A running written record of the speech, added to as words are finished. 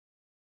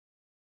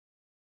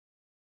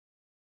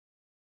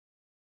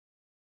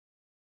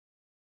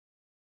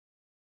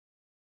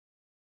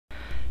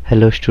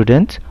Hello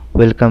students,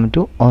 welcome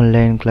to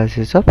online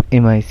classes of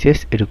MICS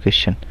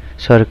Education.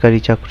 সরকারি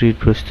চাকরির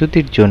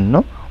প্রস্তুতির জন্য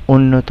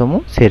অন্যতম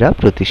সেরা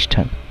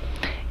প্রতিষ্ঠান।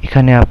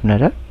 এখানে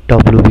আপনারা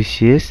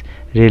WBCS,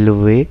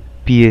 railway,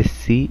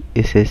 PSC,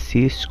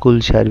 SSC, school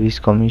service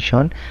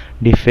commission,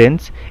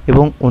 defence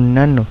এবং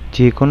অন্যান্য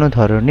যে কোনো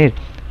ধরনের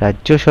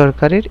রাজ্য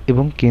সরকারের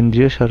এবং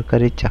কেন্দ্রীয়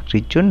সরকারের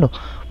চাকরির জন্য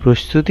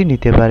প্রস্তুতি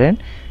নিতে পারেন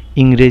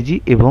ইংরেজি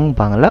এবং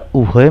বাংলা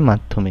উভয়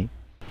মাধ্যমেই।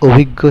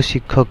 অভিজ্ঞ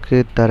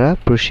শিক্ষকের দ্বারা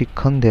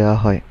প্রশিক্ষণ দেওয়া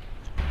হয়।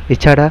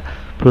 এছাড়া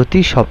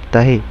প্রতি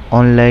সপ্তাহে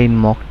অনলাইন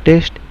মক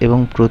টেস্ট এবং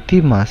প্রতি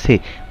মাসে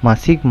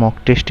মাসিক মক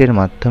টেস্টের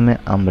মাধ্যমে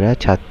আমরা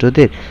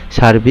ছাত্রদের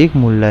সার্বিক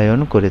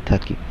মূল্যায়ন করে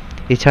থাকি।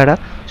 এছাড়া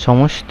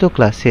সমস্ত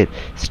ক্লাসের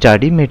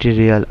স্টাডি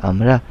মেটেরিয়াল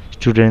আমরা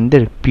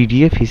স্টুডেন্টদের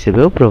পিডিএফ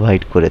হিসেবেও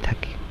প্রোভাইড করে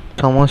থাকি।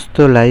 সমস্ত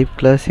লাইভ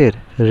ক্লাসের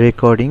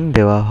রেকর্ডিং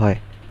দেওয়া হয়।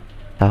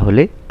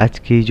 তাহলে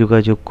আজকেই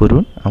যোগাযোগ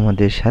করুন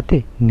আমাদের সাথে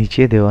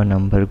নিচে দেওয়া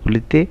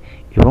নাম্বারগুলিতে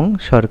এবং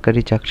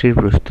সরকারি চাকরির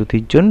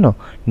প্রস্তুতির জন্য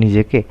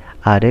নিজেকে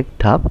আরেক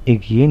ধাপ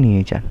এগিয়ে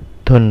নিয়ে যান।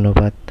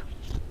 ধন্যবাদ।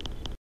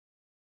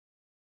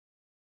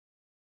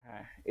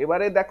 হ্যাঁ,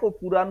 এবারে দেখো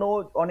পুরানো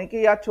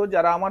অনেকেই আছো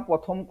যারা আমার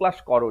প্রথম ক্লাস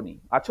করনি,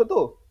 আছো তো?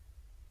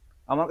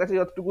 আমার কাছে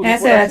যতটুকু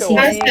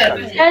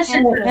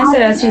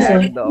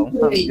একদম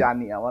আমি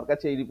জানি, আমার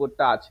কাছে এই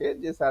রিপোর্টটা আছে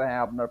যে স্যার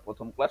হ্যাঁ আপনার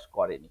প্রথম ক্লাস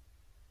করেনি।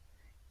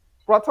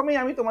 প্রথমেই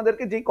আমি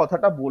তোমাদেরকে যেই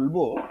কথাটা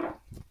বলবো,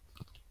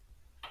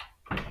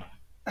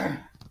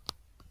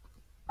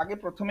 আগে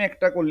প্রথমে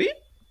একটা করলি,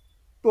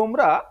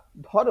 তোমরা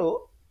ধরো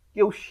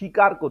কেউ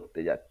শিকার করতে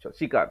যাচ্ছ,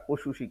 শিকার,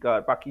 পশু শিকার,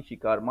 পাখি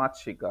শিকার, মাছ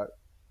শিকার,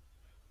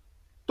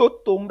 তো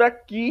তোমরা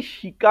কি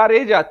শিকারে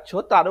যাচ্ছ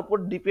তার উপর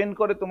ডিপেন্ড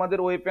করে তোমাদের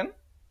ওয়েপেন,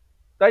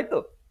 তাই তো?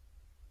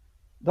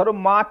 ধরো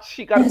মাছ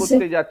শিকার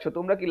করতে যাচ্ছ,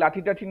 তোমরা কি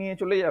লাঠি টাঠি নিয়ে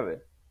চলে যাবে?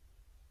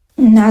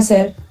 না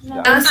স্যার,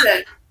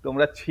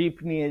 তোমরা ছিপ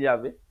নিয়ে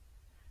যাবে।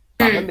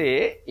 তাহলে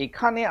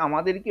এখানে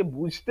আমাদেরকে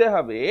বুঝতে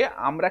হবে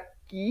আমরা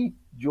কি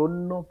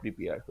জন্য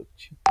প্রিপেয়ার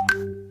হচ্ছি,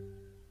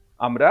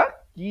 আমরা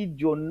কি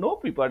জন্য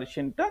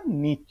প্রিপারেশনটা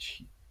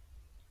নিচ্ছি।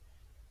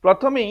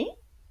 প্রথমেই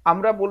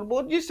আমরা বলবো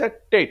যে sir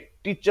TET,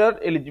 teacher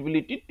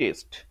eligibility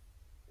test,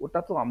 ওটা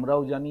তো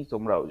আমরাও জানি,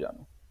 তোমরাও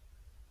জানো।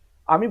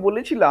 আমি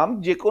বলেছিলাম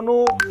যে কোনো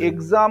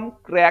এক্সাম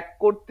ক্র্যাক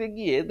করতে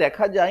গিয়ে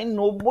দেখা যায়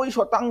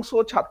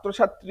 90%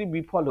 ছাত্রছাত্রী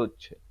বিফল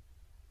হচ্ছে।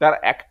 তার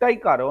একটাই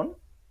কারণ,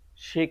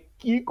 সে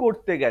কি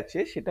করতে গেছে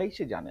সেটাই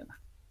সে জানে না।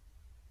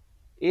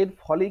 এর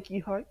ফলে কি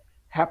হয়,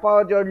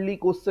 হ্যাপাজার্ডলি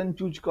কোশ্চেন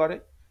চুজ করে।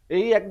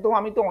 এই একদম,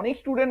 আমি তো অনেক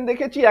স্টুডেন্ট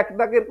দেখেছি এক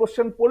দাগের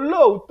কোশ্চেন পড়লো,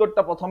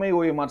 উত্তরটা প্রথমেই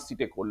ওএমআর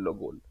সিটে করলো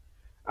গোল।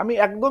 আমি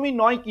একদমই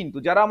নয়, কিন্তু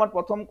যারা আমার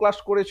প্রথম ক্লাস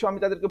করেছো আমি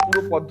তাদেরকে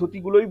পুরো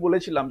পদ্ধতিগুলোই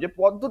বলেছিলাম যে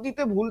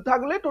পদ্ধতিতে ভুল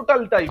থাকলে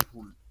টোটালটাই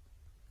ভুল,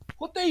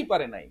 হতেই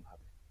পারে না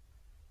এইভাবে।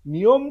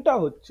 নিয়মটা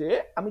হচ্ছে,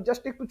 আমি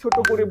জাস্ট একটু ছোট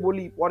করে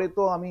বলি, পরে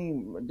তো আমি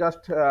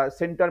জাস্ট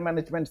সেন্টার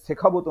ম্যানেজমেন্ট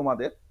শেখাবো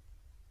তোমাদের।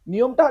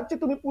 নিয়মটা হচ্ছে,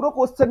 তুমি পুরো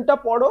কোশ্চেনটা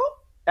পড়ো,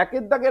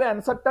 একের দাগের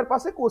অ্যান্সারটার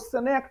পাশে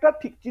কোশ্চেনে একটা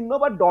ঠিক চিহ্ন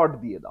বা ডট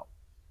দিয়ে দাও।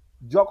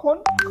 যখন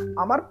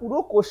আমার পুরো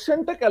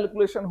কোশ্চেনটা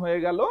ক্যালকুলেশন হয়ে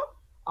গেল,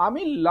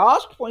 আমি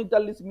লাস্ট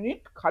 45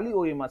 মিনিট খালি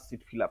ওএমআর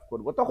সিট ফিল আপ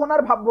করবো, তখন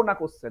আর ভাববো না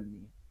কোশ্চেন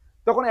নিয়ে।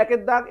 তখন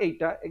একের দাগ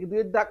এইটা, এক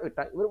দুইয়ের দাগ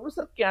এটা। এবার বলো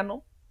স্যার কেন,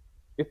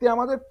 এতে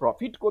আমাদের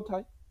প্রফিট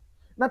কোথায়?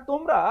 না,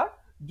 তোমরা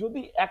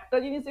যদি একটা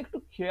জিনিস একটু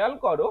খেয়াল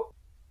করো,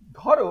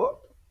 ধরো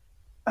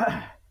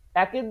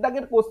একের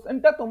দাগের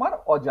কোশ্চেনটা তোমার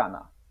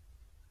অজানা,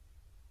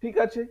 ঠিক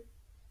আছে,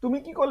 তুমি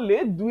কি করলে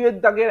দুইয়ের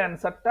দাগের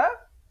অ্যান্সারটা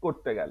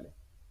করতে গেলে,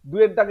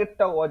 দুইয়ের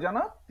দাগেরটাও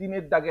অজানা,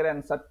 তিনের দাগের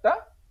অ্যান্সারটা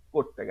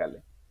করতে গেলে,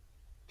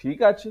 ঠিক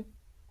আছে,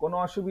 কোনো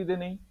অসুবিধে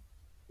নেই।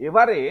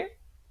 এবারে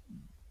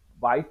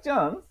বাই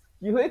চান্স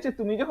কি হয়েছে,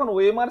 তুমি যখন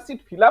ওএমআর সিট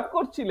ফিল আপ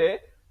করছিলে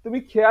তুমি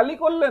খেয়ালই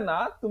করলে না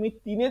তুমি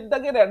তিনের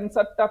দাগের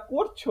অ্যান্সারটা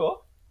করছো,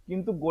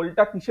 কিন্তু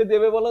গোলটা কিসে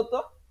দেবে বলো তো?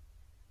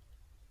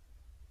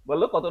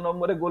 বলো কত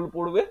নম্বরে গোল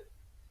পড়বে?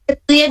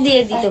 দুইয়ে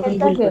দিয়ে দিত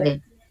ভুল করে।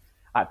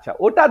 আচ্ছা,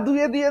 ওটা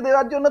দুইয়ে দিয়ে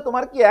দেওয়ার জন্য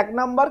তোমার কি 1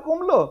 নাম্বার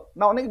কমলো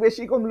না অনেক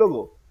বেশি কমলো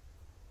গো?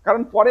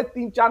 কারণ পরে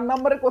 3-4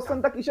 নম্বরের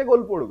কোশ্চেনটা কিসে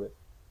গোল পড়বে?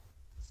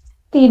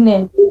 তিনে।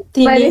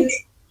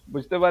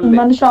 বুঝতে পারলে?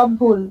 মানে সব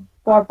ভুল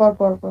পর পর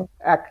পর পর।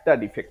 একটা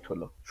ডিফেক্ট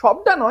হলো,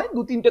 সবটা নয়,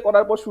 2-3টে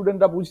করার পর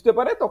স্টুডেন্টরা বুঝতে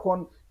পারে, তখন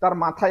তার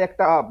মাথায়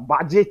একটা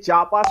বাজে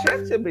চাপ আসে,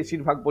 সে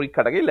বেশিরভাগ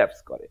পরীক্ষাটাকেই ল্যাপস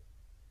করে।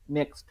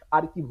 নেক্সট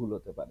আর কি ভুল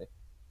হতে পারে?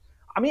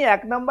 আমি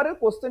 1 নাম্বারের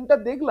কোশ্চেনটা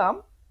দেখলাম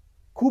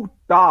খুব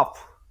টাফ,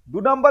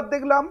 2 নাম্বার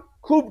দেখলাম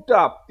খুব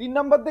টাফ, 3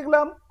 নাম্বার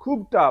দেখলাম খুব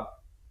টাফ,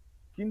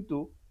 কিন্তু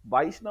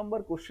 22 নাম্বার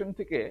কোশ্চেন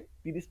থেকে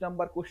 30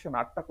 নাম্বার কোশ্চেন,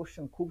 8টা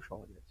কোশ্চেন খুব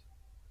সহজ আছে।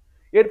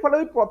 এর ফলে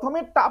ওই প্রথমে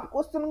টাফ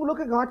কোশ্চেন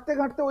গুলোকে ঘাঁটতে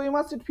ঘাঁটতে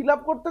ওএমআর সিট ফিল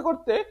আপ করতে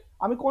করতে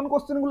আমি কোন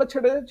কোশ্চেন গুলো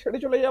ছেড়ে ছেড়ে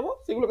চলে যাব,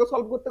 সেগুলোকে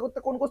সলভ করতে করতে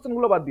কোন কোশ্চেন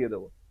গুলো বাদ দিয়ে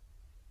দেবো?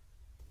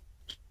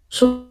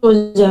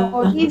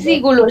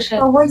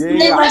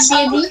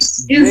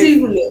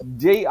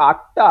 যেই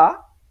 8টা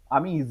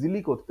আমি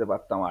ইজিলি করতে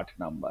পারতাম 8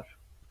 নাম্বার,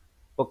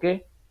 ওকে।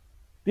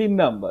 3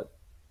 নাম্বার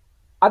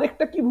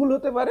আরেকটা কি ভুল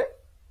হতে পারে,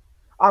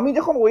 আমি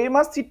যখন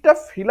ওএমআর সিটটা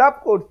ফিল আপ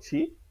করছি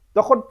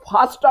তখন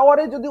ফার্স্ট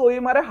আওয়ারে যদি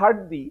ওএমআর এ হার্ট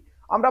দিই,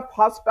 আমরা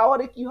ফার্স্ট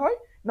আওয়ারে কি হয়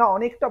না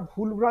অনেকটা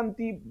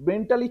ভুলভ্রান্তি,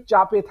 মেন্টালি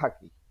চাপে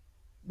থাকি,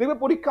 দেখবে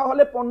পরীক্ষা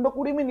হলে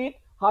 15-20 মিনিট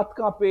হাত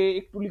কাঁপে,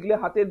 একটু লিখলে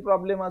হাতের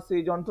প্রবলেম আসে,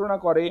 যন্ত্রণা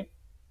করে।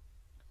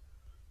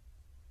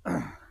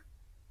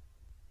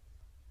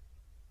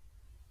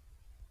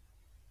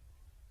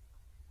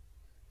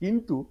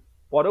 কিন্তু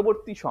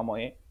পরবর্তী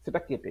সময়ে সেটা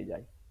কেটে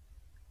যায়।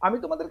 আমি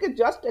তোমাদেরকে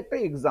জাস্ট একটা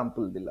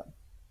এক্সাম্পল দিলাম,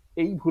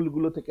 এই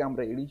ভুলগুলো থেকে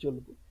আমরা এড়িয়ে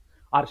চলবো।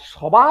 আর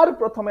সবার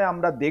প্রথমে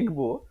আমরা দেখব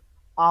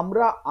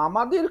আমরা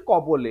আমাদের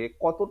কবলে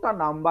কতটা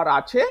নাম্বার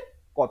আছে,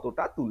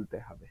 কতটা তুলতে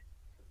হবে।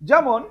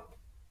 যেমন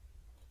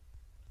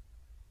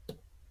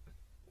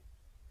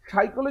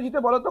সাইকোলজিতে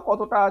বলো তো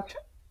কতটা আছে,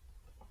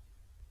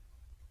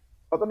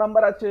 কত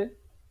নাম্বার আছে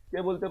কে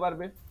বলতে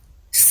পারবে?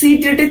 সি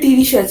টেটে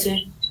 30 আছে।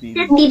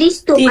 30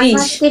 তো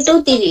 30 কেটেও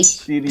 30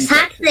 30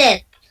 60 স্যার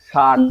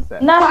 60 স্যার।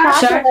 না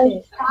 60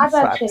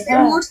 60 আছে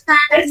হ্যাঁ। মোট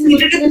 60 সি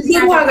টেটে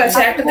 2 ভাগ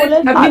আছে, একটাতে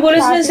আপনি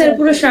বলেছিলেন স্যার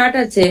পুরো 60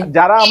 আছে।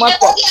 যারা আমার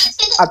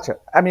আচ্ছা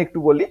আমি একটু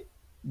বলি,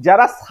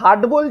 যারা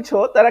 60 বলছো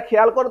তারা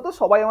খেয়াল করো তো,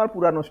 সবাই আমার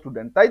পুরানো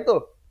স্টুডেন্ট, তাই তো?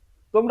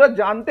 তোমরা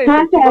জানতে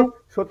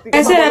সত্যি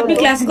হ্যাঁ স্যার, আপনি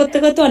ক্লাস করতে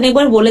করতে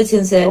অনেকবার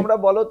বলেছেন স্যার। তোমরা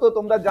বলো তো,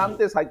 তোমরা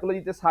জানতে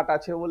সাইকোলজিতে 60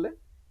 আছে বলে?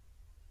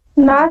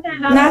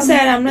 না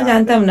স্যার, আমরা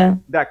জানতাম না।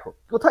 দেখো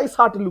কোথায়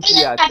 60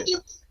 লুকিয়ে আছে।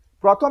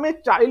 প্রথমে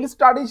চাইল্ড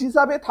স্টাডিজ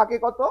হিসাবে থাকে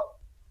কত?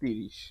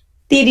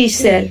 30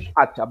 স্যার।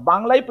 আচ্ছা,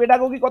 বাংলায়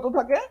পেডাগোগি কত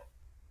থাকে?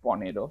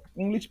 15।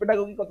 ইংলিশ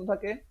পেডাগোগি কত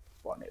থাকে?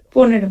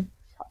 15।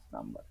 7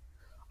 নাম্বার।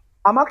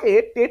 আমাকে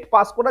টেট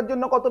পাস করার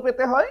জন্য কত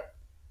পেতে হয়?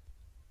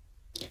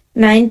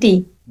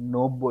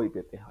 90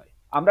 পেতে হয়।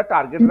 আমরা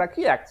টার্গেট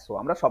রাখি 100।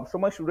 আমরা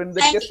সবসময়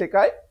স্টুডেন্টদেরকে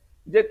শেখাই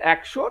যে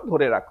 100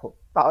 ধরে রাখো,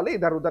 তাহলে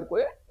ইধার উধার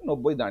করে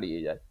 90 দাঁড়িয়ে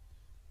যায়।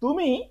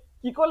 তুমি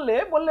কি করলে,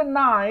 বললে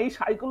না এই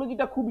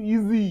সাইকোলজিটা খুব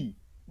ইজি,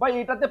 বা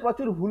এটাতে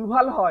প্রচুর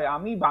ভুলভাল হয়,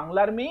 আমি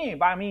বাংলার মেয়ে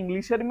বা আমি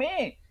ইংলিশের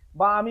মেয়ে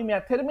বা আমি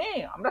ম্যাথের মেয়ে,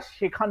 আমরা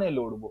সেখানে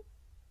লড়বো।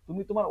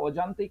 তুমি তোমার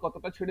অজান্তেই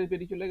কতটা ছেড়ে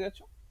বেরিয়ে চলে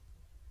গেছো?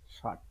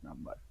 60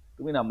 নাম্বার।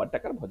 তুমি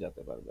নাম্বারটাকে আর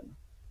ভজাতে পারবে না।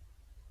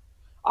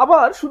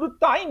 আবার শুধু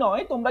তাই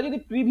নয়, তোমরা যদি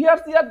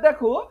প্রিভিয়াস ইয়ার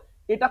দেখো,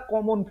 এটা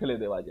কমন ফেলে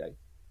দেওয়া যায়।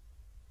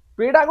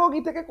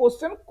 পেডাগোগি থেকে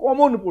কোশ্চেন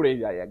কমন পড়ে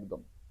যায়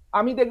একদম।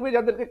 আমি দেখবে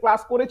যাদেরকে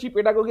ক্লাস করেছি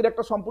পেডাগোগির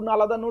একটা সম্পূর্ণ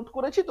আলাদা নোট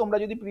করেছি, তোমরা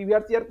যদি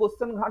প্রিভিয়াস ইয়ার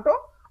কোশ্চেন ঘাঁটো,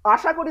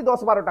 আশা করি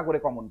 10-12টা করে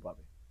কমন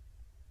পাবে।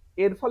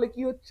 এর ফলে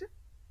কি হচ্ছে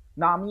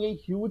না, আমি এই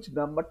হিউজ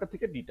নাম্বারটা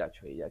থেকে ডিটাচ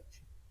হয়ে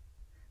যাচ্ছি।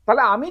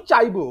 তাহলে আমি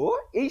চাইবো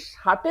এই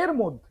 60-এর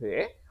মধ্যে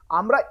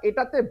আমরা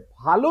এটাতে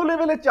ভালো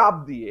লেভেলে চাপ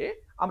দিয়ে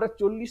আমরা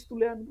 40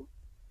 তুলে আনবো।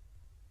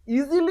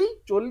 ইজিলি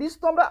 40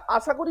 তো আমরা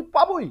আশা করি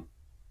পাবোই।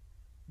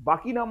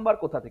 বাকি নাম্বার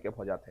কোথা থেকে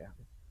ভজাতে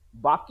হবে?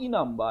 বাকি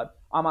নাম্বার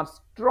আমার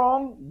স্ট্রং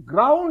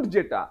গ্রাউন্ড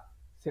যেটা,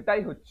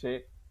 সেটাই হচ্ছে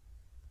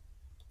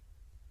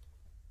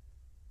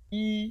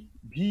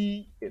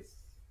ইভিএস।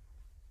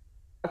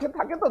 আচ্ছা,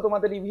 থাকে তো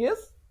তোমাদের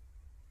ইভিএস?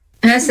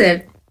 হ্যাঁ স্যার।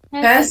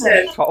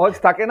 সহজ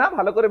থাকে না?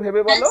 ভালো করে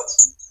ভেবে বলো।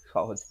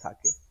 সহজ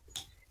থাকে।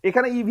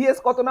 এখানে ইভিএস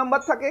কত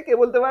নাম্বার থাকে কে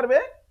বলতে পারবে?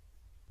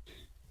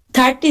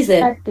 30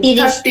 স্যার।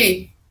 30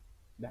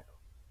 দেখো,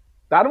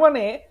 তার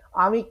মানে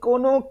আমি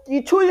কোনো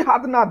কিছুই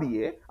হাত না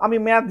দিয়ে, আমি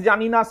ম্যাথ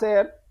জানি না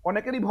স্যার,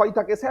 অনেকেরই ভয়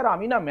থাকে স্যার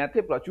আমি না ম্যাথে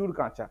প্রচুর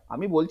কাঁচা।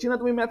 আমি বলছি না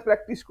তুমি ম্যাথ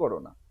প্র্যাকটিস করো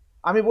না,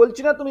 আমি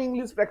বলছি না তুমি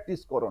ইংলিশ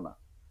প্র্যাকটিস করো না,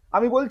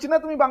 আমি বলছি না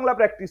তুমি বাংলা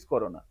প্র্যাকটিস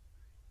করো না,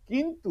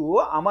 কিন্তু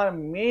আমার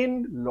মেন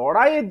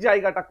লড়াইয়ের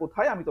জায়গাটা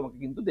কোথায় আমি তোমাকে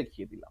কিন্তু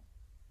দেখিয়ে দিলাম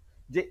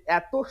যে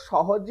এত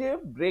সহজে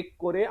ব্রেক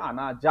করে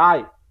আনা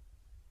যায়।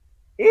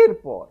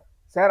 এরপর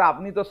স্যার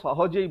আপনি তো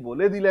সহজেই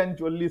বলে দিলেন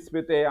 40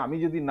 পেতে, আমি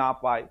যদি না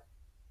পাই,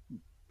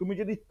 তুমি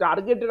যদি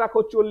টার্গেট রাখো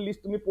 40,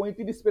 তুমি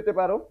 35 পেতে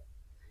পারো।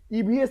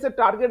 ইভিএস এর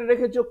টার্গেট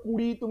রেখেছো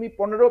 20, তুমি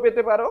 15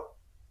 পেতে পারো।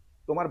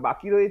 তোমার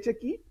বাকি রয়েছে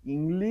কি?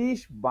 English,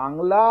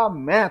 Bangla,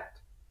 math.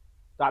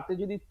 তাতে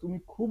যদি তুমি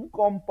খুব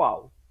কম পাও,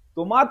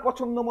 তোমার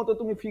পছন্দ মতো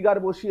তুমি ফিগার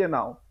বসিয়ে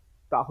নাও,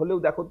 তাহলেও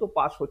দেখো তো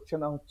পাস হচ্ছে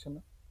না হচ্ছে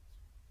না?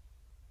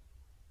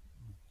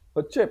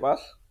 হচ্ছে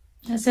পাস?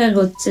 হ্যাঁ স্যার,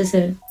 হচ্ছে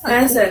স্যার।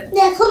 হ্যাঁ স্যার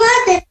দেখো না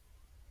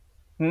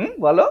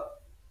বলো।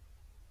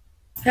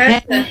 হ্যাঁ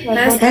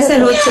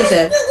স্যার, হচ্ছে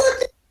স্যার।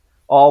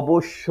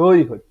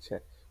 অবশ্যই হচ্ছে,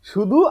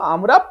 শুধু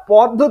আমরা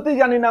পদ্ধতি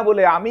জানি না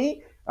বলে। আমি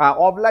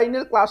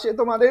অফলাইনের ক্লাসে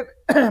তোমাদের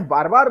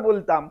বারবার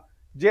বলতাম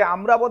যে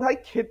আমরা বোধহয়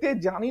খেতে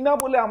জানি না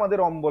বলে আমাদের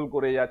অম্বল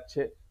করে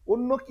যাচ্ছে,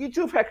 অন্য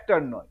কিছু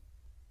ফ্যাক্টর নয়।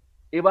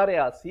 এবারে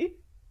আসি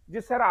যে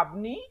স্যার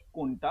আপনি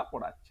কোনটা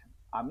পড়াচ্ছেন?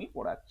 আমি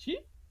পড়াচ্ছি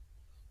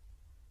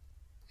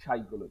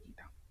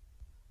সাইকোলজিটা।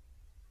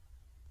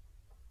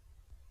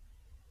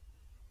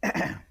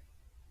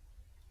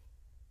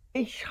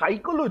 এই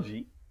সাইকোলজি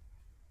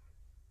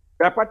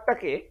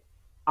ব্যাপারটাকে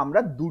আমরা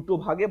দুটো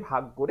ভাগে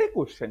ভাগ করে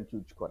কোশ্চেন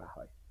চুজ করা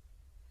হয়।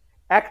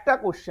 একটা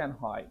কোশ্চেন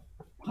হয়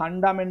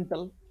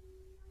ফান্ডামেন্টাল।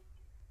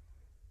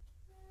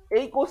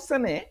 এই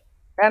কোশ্চেনে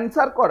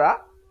অ্যান্সার করা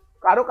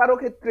কারো কারো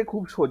ক্ষেত্রে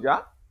খুব সোজা,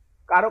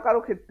 কারো কারো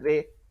ক্ষেত্রে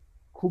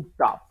খুব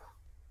টাফ।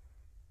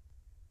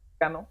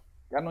 কেন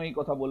কেন এই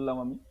কথা বললাম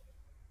আমি?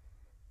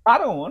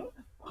 কারণ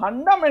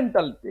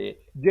ফান্ডামেন্টালতে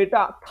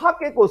যেটা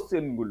থাকে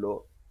কোশ্চেনগুলো,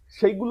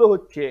 সেইগুলো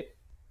হচ্ছে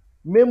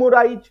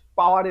মেমোরাইজ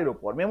পাওয়ারের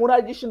ওপর,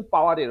 মেমোরাইজেশন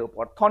পাওয়ারের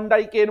ওপর।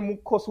 থর্নডাইকের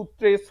মুখ্য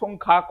সূত্রের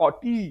সংখ্যা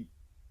কটি?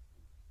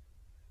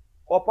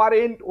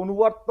 অপারেন্ট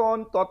অনুবর্তন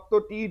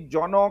তত্ত্বটির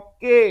জনক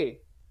কে,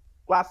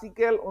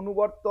 ক্লাসিক্যাল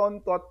অনুবর্তন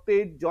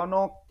তত্ত্বের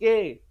জনক কে,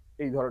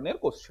 এই ধরনের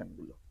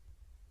কোশ্চেনগুলো।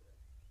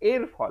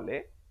 এর ফলে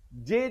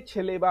যে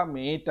ছেলে বা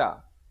মেয়েটা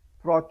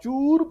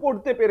প্রচুর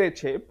পড়তে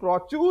পেরেছে,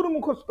 প্রচুর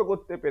মুখস্থ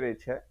করতে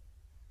পেরেছে,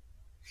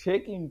 সে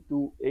কিন্তু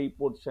এই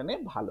পোর্শনে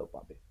ভালো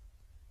পাবে।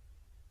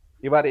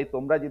 এবারে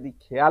তোমরা যদি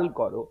খেয়াল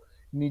করো,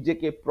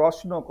 নিজেকে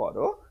প্রশ্ন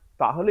করো,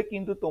 তাহলে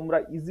কিন্তু তোমরা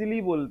ইজিলি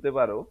বলতে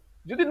পারো,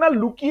 যদি না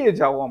লুকিয়ে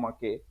যাও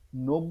আমাকে,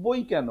 90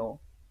 কেন,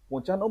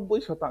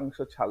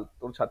 95%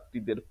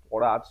 ছাত্রছাত্রীদের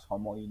পড়ার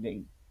সময় নেই।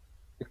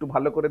 একটু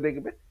ভালো করে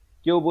দেখবে,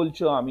 কেউ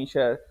বলছো আমি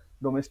স্যার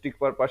ডোমেস্টিক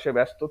পারপাসে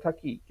ব্যস্ত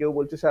থাকি, কেউ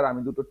বলছে স্যার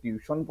আমি দুটো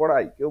টিউশন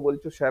পড়াই, কেউ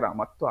বলছো স্যার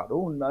আমার তো আরো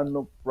অন্যান্য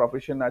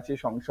প্রফেশন আছে,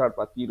 সংসার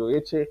পাতি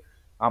রয়েছে,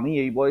 আমি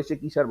এই বয়সে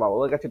কি স্যার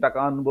বাবার কাছে টাকা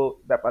আনবো,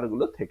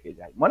 ব্যাপারগুলো থেকে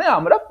যায়, মানে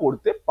আমরা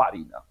পড়তে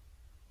পারি না।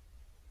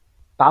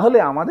 তাহলে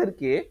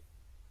আমাদেরকে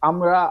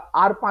আমরা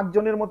আর 5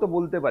 জনের মতো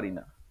বলতে পারি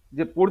না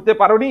যে পড়তে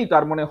পারোনি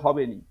তার মানে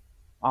হবে নি।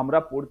 আমরা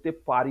পড়তে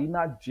পারি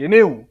না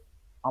জেনেও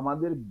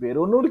আমাদের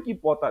বেরোনোর কি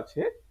পথ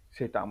আছে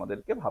সেটা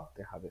আমাদেরকে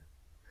ভাবতে হবে।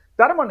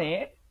 তার মানে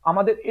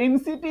আমাদের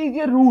এনসিটি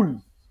যে রুল,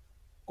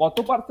 কত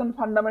পার্সেন্ট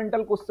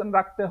ফান্ডামেন্টাল কোশ্চেন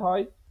রাখতে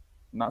হয়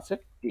না স্যার,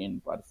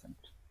 10%।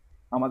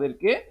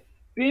 আমাদেরকে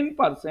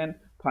 10%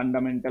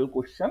 ফান্ডামেন্টাল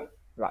কোশ্চেন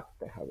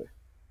রাখতে হবে,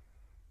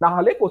 না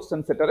হলে কোশ্চেন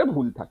সেটারে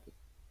ভুল থাকে,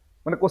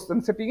 মানে কোশ্চেন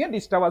সেটিং এ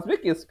ডিস্টার্ব আসবে,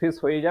 কেস ফেস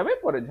হয়ে যাবে,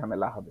 পরে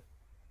ঝামেলা হবে।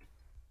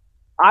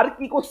 আর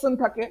কি কোশ্চেন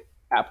থাকে?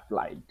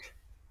 অ্যাপ্লাইড।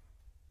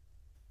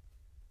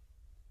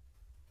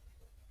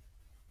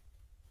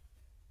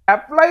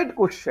 অ্যাপ্লাইড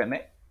কোশ্চেনে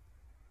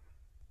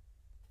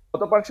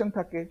কত পার্সেন্ট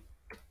থাকে?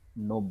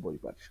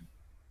 90%।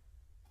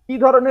 কি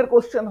ধরনের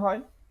কোশ্চেন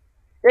হয়?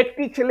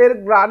 একটি ছেলের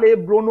গালে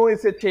ব্রণ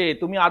এসেছে,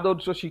 তুমি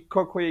আদর্শ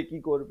শিক্ষক হয়ে কি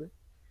করবে?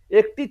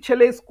 একটি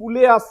ছেলে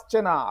স্কুলে আসছে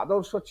না,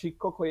 আদর্শ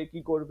শিক্ষক হয়ে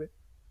কি করবে?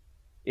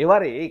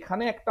 এবারে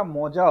এখানে একটা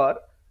মজার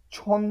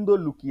ছন্দ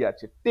লুকিয়ে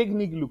আছে,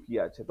 টেকনিক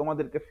লুকিয়ে আছে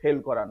তোমাদেরকে ফেল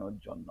করানোর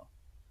জন্য।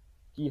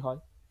 কি হয়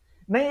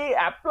না, এই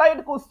অ্যাপ্লাইড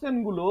কোশ্চেন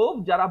গুলো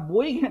যারা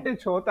বই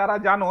ঘেঁটেছো তারা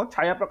জানো,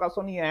 ছায়া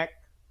প্রকাশনী 1,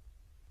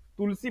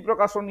 তুলসী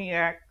প্রকাশনী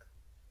 1,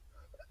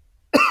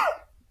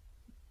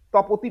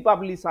 তপতি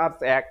পাবলিশার্স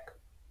 1।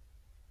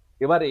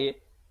 এবারে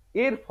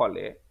এর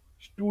ফলে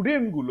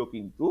স্টুডেন্ট গুলো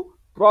কিন্তু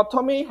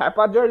প্রথমেই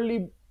হ্যাপাজার্ডলি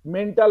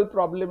মেন্টাল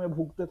প্রবলেমে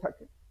ভুগতে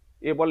থাকে,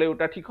 এ বলে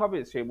ওটা ঠিক হবে,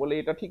 সে বলে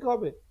এটা ঠিক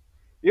হবে।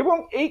 এবং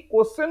এই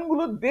কোশ্চেন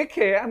গুলো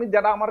দেখে, আমি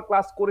যারা আমার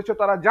ক্লাস করেছো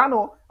তারা জানো,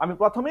 আমি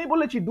প্রথমেই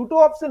বলেছি দুটো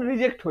অপশন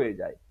রিজেক্ট হয়ে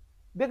যায়,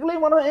 দেখলেই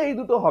মনে হয় এই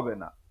দুটো হবে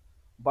না।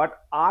 বাট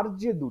আর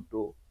যে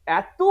দুটো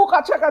এত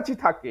কাছাকাছি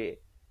থাকে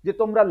যে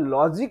তোমরা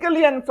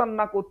লজিক্যালি অ্যান্সার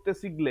না করতে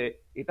শিখলে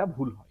এটা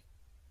ভুল হয়,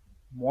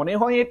 মনে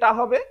হয় এটা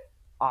হবে,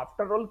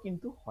 আফটার অল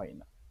কিন্তু হয়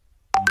না।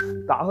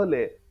 তাহলে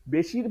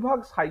বেশিরভাগ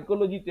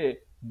সাইকোলজিতে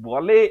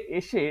বলে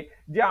এসে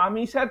যে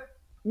আমি স্যার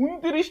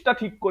 29টা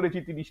ঠিক করেছি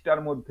 30টার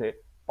মধ্যে,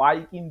 পাই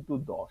কিন্তু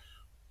 10।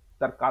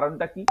 তার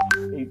কারণটা কি?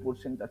 এই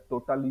পোর্শনটা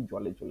টোটালি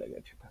জলে চলে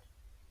গেছে, তার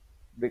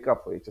ব্রেকআপ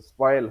হয়েছে,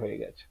 স্পয়েল হয়ে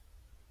গেছে।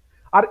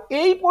 আর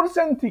এই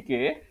পোর্শন থেকে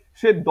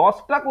সে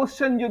 10টা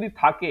কোশ্চেন যদি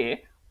থাকে,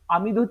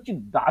 আমি ধরছি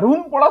দারুণ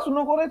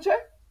পড়াশুনো করেছে,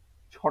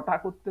 6টা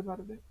করতে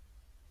পারবে।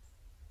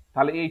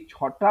 তাহলে এই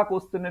 6টা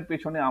কোশ্চেনের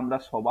পেছনে আমরা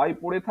সবাই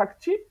পড়ে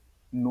থাকছি,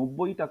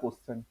 90টা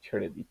কোশ্চেন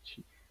ছেড়ে দিচ্ছি।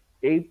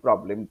 এই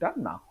প্রবলেমটা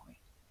না হয়।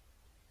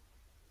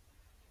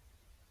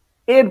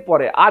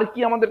 এরপরে আর কি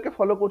আমাদেরকে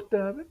ফলো করতে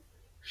হবে?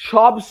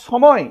 সব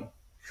সময়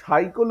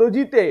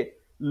সাইকোলজিতে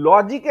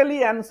লজিক্যালি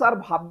অ্যান্সার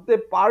ভাবতে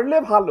পারলে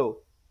ভালো,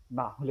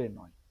 না হলে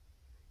নয়।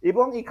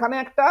 এবং এখানে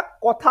একটা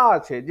কথা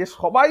আছে যে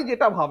সবাই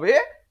যেটা ভাবে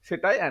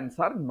সেটাই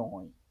অ্যান্সার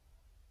নয়,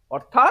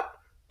 অর্থাৎ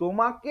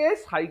তোমাকে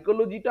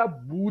সাইকোলজিটা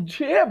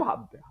বুঝে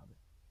ভাবতে হবে।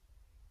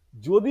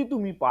 যদি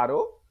তুমি পারো,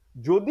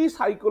 যদি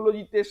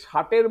সাইকোলজিতে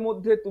 60-এর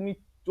মধ্যে তুমি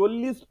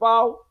 40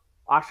 পাও,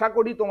 আশা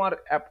করি তোমার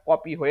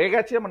কপি হয়ে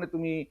গেছে, মানে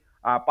তুমি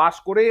পাস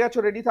করে গেছো,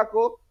 রেডি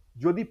থাকো।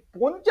 যদি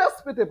 50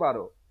 পেতে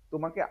পারো,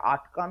 তোমাকে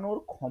আটকানোর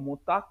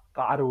ক্ষমতা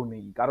কারো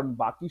নেই, কারণ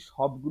বাকি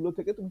সবগুলো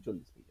থেকে তুমি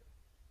 40 পেয়ে যাবে,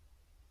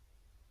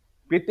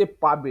 পেতে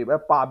পারবে বা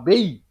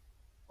পাবেই।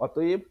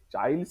 অতএব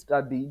চাইল্ড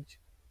স্টাডিজ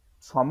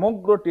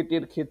সমগ্র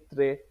টেটের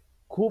ক্ষেত্রে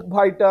খুব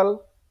ভাইটাল।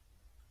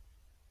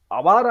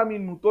 আবার আমি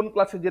নতুন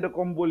ক্লাসে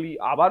যেরকম বলি,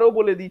 আবারও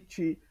বলে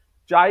দিচ্ছি,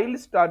 চাইল্ড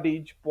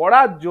স্টাডিজ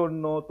পড়ার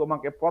জন্য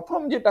তোমাকে প্রথম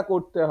যেটা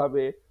করতে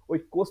হবে, ওই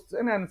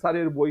কোশ্চেন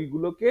অ্যান্সারের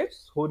বইগুলোকে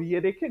সরিয়ে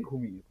রেখে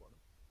ঘুমিয়ে পড়ো।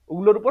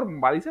 ওগুলোর উপর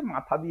বাড়িতে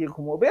মাথা দিয়ে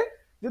ঘুমোবে,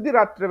 যদি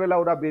রাত্রেবেলা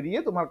ওরা বেরিয়ে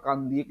তোমার কান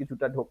দিয়ে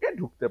কিছুটা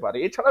ঢুকতে পারে,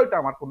 এছাড়া ওটা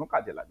আমার কোনো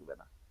কাজে লাগবে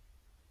না।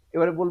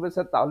 এবারে বলবে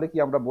স্যার তাহলে কি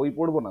আমরা বই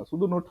পড়বো না,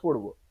 শুধু নোট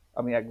পড়বো?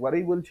 আমি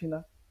একবারেই বলছি না,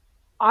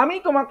 আমি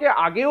তোমাকে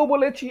আগেও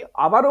বলেছি,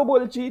 আবারও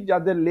বলছি,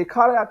 যাদের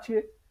লেখার আছে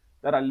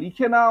তারা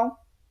লিখে নাও।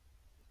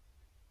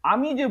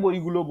 আমি যে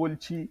বইগুলো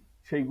বলছি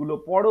সেইগুলো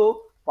পড়ো,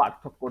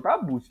 পার্থক্যটা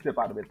বুঝতে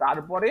পারবে,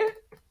 তারপরে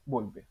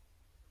বলবে।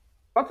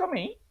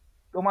 প্রথমেই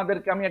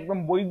তোমাদেরকে আমি একদম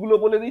বইগুলো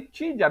বলে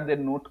দিচ্ছি, যাদের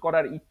নোট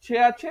করার ইচ্ছে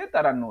আছে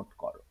তারা নোট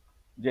করো।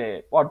 যে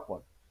পরপর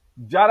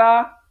যারা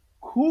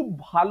খুব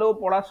ভালো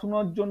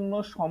পড়াশোনার জন্য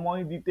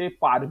সময় দিতে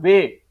পারবে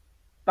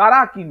তারা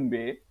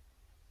কিনবে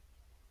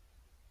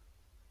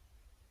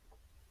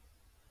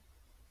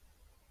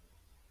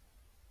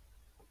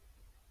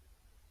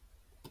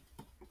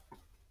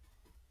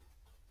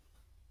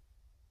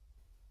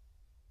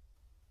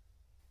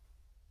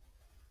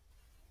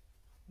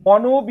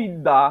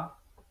মনোবিদ্যা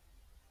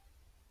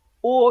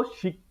ও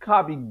শিক্ষা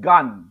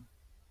বিজ্ঞান।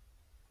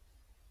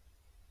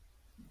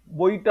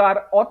 বইটার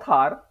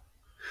অথার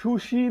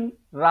সুশীল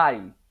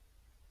রায়।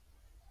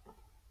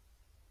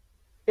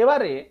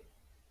 এবারে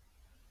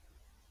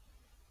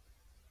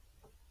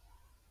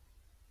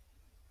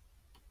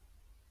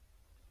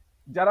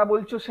যারা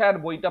বলছো স্যার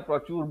বইটা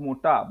প্রচুর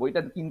মোটা,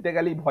 বইটা কিনতে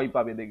গেলেই ভয়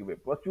পাবে, দেখবে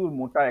প্রচুর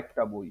মোটা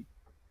একটা বই,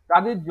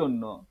 তাদের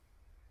জন্য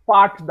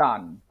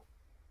পাঠদান।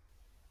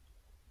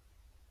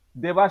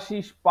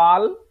 দেবাশিস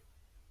পাল,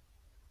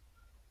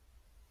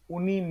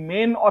 উনি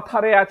মেন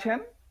অথারে আছেন,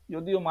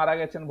 যদিও মারা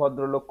গেছেন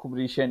ভদ্রলোক খুব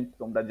রিসেন্ট,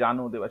 তোমরা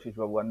জানো দেবাশিস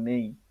বাবু আর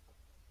নেই।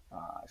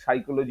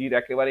 সাইকোলজির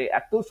একেবারে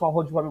এত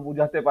সহজভাবে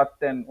বুঝাতে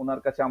পারতেন, ওনার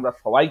কাছে আমরা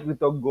সবাই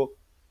কৃতজ্ঞ।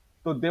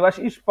 তো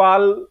দেবাশিস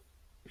পাল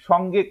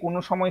সঙ্গে কোনো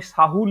সময়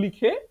সাহু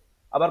লিখে,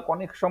 আবার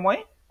অনেক সময়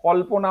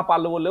কল্পনা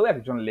পাল বলেও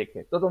একজন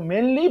লেখে। তো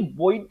মেনলি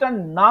বইটার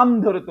নাম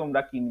ধরে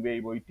তোমরা কিনবে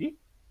এই বইটি,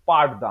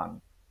 পাঠদান।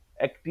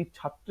 একটি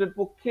ছাত্রের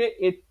পক্ষে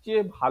এর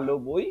চেয়ে ভালো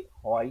বই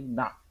হয়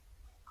না।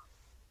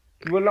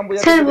 কি বললাম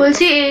স্যার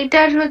বলছি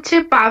এইটার হচ্ছে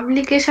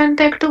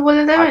পাবলিকেশনটা একটু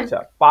বলে দেবেন?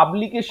 আচ্ছা,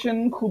 পাবলিকেশন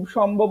খুব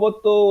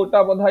সম্ভবত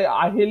ওটা বোধহয়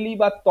আহেলি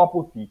বা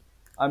তপতি,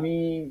 আমি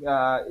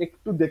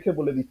একটু দেখে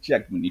বলে দিচ্ছি,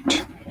 1 মিনিট।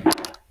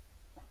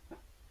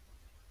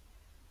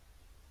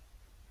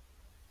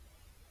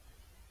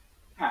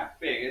 হ্যাঁ,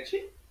 পেয়ে গেছি।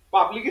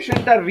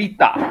 পাবলিকেশনটা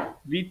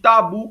রীতা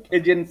বুক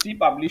এজেন্সি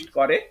পাবলিশ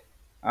করে।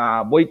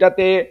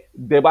 বইটাতে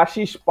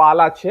দেবাশিস পাল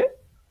আছে।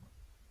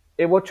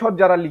 এবছর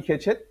যারা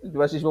লিখেছে,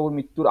 দেবাশিস বাবুর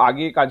মৃত্যুর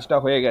আগে কাজটা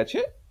হয়ে গেছে।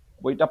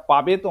 বইটা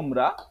পাবে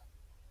তোমরা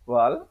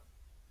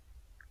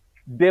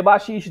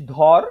দেবাশিস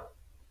ধর,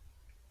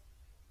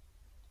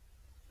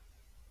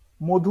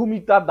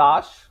 মধুমিতা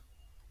দাস,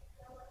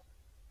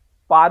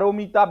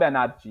 পারমিতা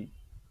ব্যানার্জি,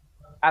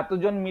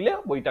 এতজন মিলে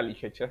বইটা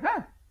লিখেছে।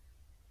 হ্যাঁ,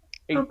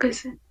 এই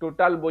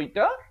টোটাল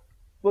বইটা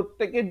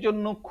প্রত্যেকের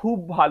জন্য খুব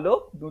ভালো,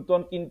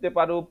 নতুন কিনতে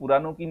পারো,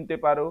 পুরানো কিনতে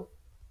পারো,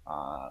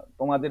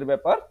 তোমাদের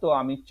ব্যাপার। তো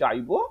আমি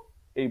চাইবো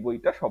এই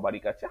বইটা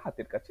সবারই কাছে,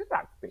 হাতের কাছে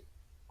রাখবে,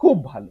 খুব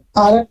ভালো।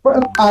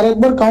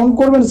 আরেকবার কাউন্ট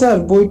করবেন স্যার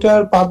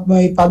বইটার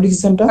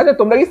পাবলিকেশনটা? আচ্ছা,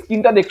 তোমরা কি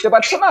স্ক্রিনটা দেখতে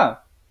পাচ্ছ না?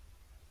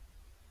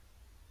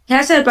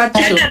 হ্যাঁ স্যার,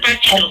 পাচ্ছি তো,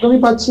 একদমই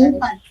পাচ্ছি।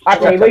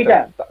 আচ্ছা, এই বইটা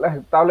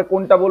তাহলে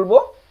কোনটা বলবো?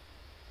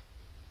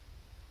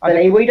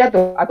 এই বইটা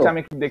তো। আচ্ছা, আমি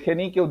একটু দেখে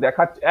নিই, কেউ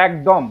দেখাচ্ছে?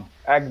 একদম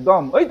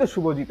একদম, ওই তো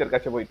শুভজিতের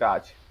কাছে বইটা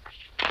আছে।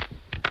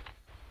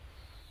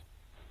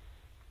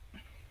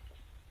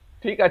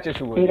 ঠিক আছে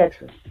শুভজিৎ,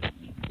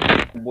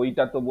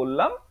 বইটা তো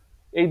বললাম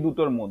এই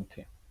দুটোর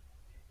মধ্যে।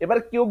 এবার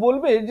কেউ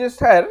বলবে যে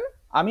স্যার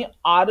আমি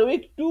আরো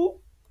একটু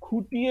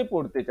খুঁটিয়ে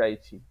পড়তে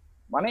চাইছি,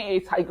 মানে এই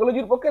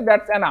সাইকোলজির পক্ষে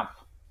দ্যাটস এনাফ।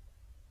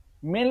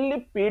 মেনলি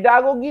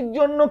পেডাগোগির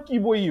জন্য কি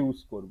বই ইউজ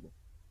করব?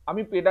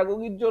 আমি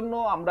পেডাগোগির জন্য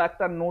আমরা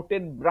একটা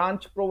নোটেড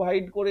ব্রাঞ্চ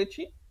প্রোভাইড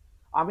করেছি।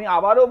 আমি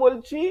আবারও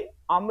বলছি,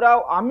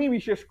 আমি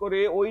বিশেষ করে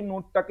ওই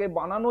নোটটাকে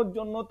বানানোর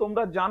জন্য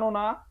তোমরা জানো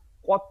না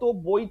কত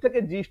বই থেকে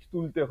জিস্ট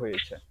তুলতে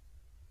হয়েছে।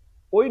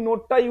 ওই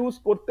নোটটা ইউজ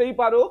করতেই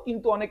পারো,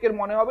 কিন্তু অনেকের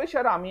মনে হবে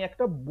স্যার আমি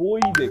একটা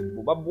বই দেখবো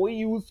বা বই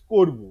ইউজ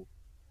করব।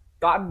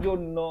 তার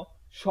জন্য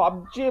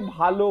সবচেয়ে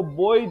ভালো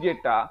বই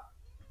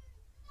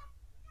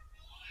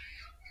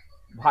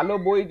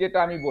যেটা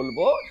আমি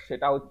বলবো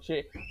সেটা হচ্ছে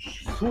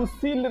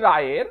সুশীল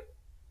রায়ের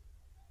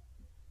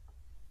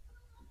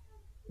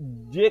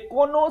যে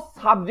কোনো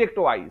subject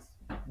wise,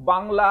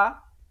 Bangla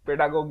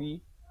pedagogy,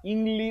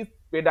 English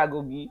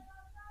pedagogy,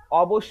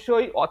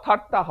 অবশ্যই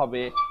অথারটা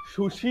হবে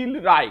সুশীল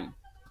রায়।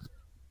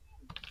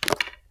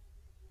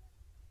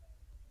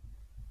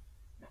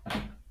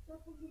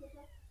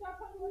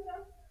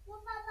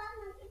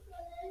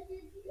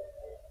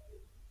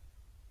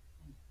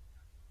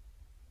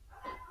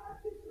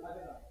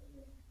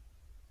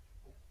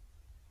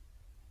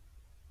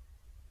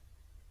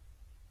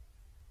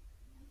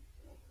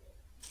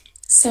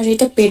 স্যার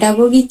এটা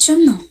পেডাগোগির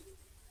জন্য?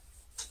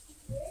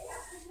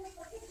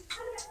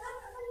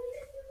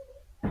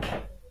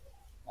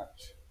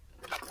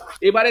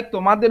 এবারে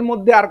তোমাদের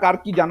মধ্যে আর কার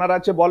কি জানার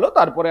আছে বলো,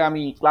 তারপরে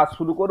আমি ক্লাস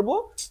শুরু করব।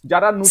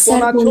 যারা নতুন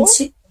আছো,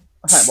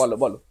 হ্যাঁ বলো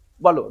বলো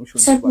বলো, আমি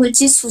শুনছি। স্যার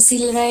বলছি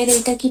সুশীল রায়ের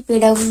এটা কি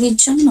পেডাগোগির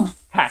জন্য?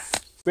 হ্যাঁ,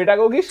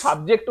 পেডাগোগি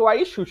সাবজেক্ট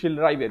ওয়াইজ সুশীল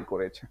রায় বের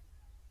করেছে।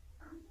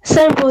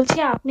 স্যার বলছি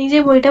আপনি যে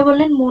বইটা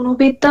বললেন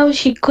মনোবিদ্যা ও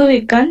শিক্ষা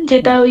বিজ্ঞান,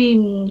 যেটা ওই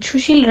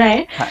সুশীল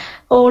রায়ের,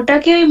 ওটা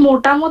কি ওই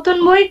মোটা মতন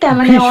বইটা,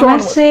 মানে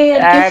অনার্সে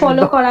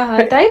ফলো করা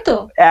হয় তাই তো?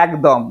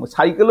 একদম,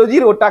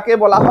 সাইকোলজির ওটাকে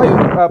বলা হয়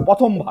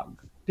প্রথম ভাগ,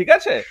 ঠিক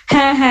আছে?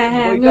 হ্যাঁ হ্যাঁ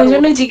হ্যাঁ,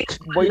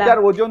 বইটার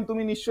ওজন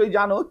তুমি নিশ্চয়ই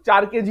জানো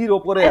 4 কেজির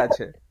উপরে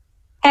আছে।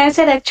 হ্যাঁ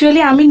স্যার,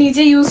 অ্যাকচুয়ালি আমি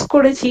নিজে ইউজ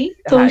করেছি,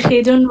 তো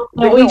সেই জন্য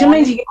ওই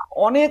জন্যই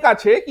অনেক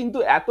আছে, কিন্তু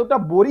এতটা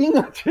বোরিং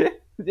আছে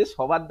যে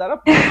সবার দ্বারা।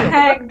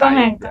 হ্যাঁ একদম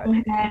একদম,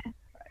 হ্যাঁ।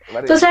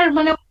 তো স্যার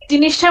মানে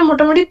জিনিসটা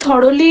মোটামুটি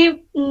থরলি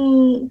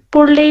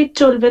পড়লেই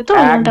চলবে তো?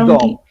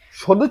 মোটামুটি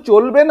শুধু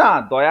চলবে না,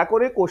 দয়া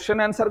করে কোশ্চেন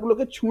অ্যান্সার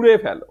গুলোকে ছুঁড়ে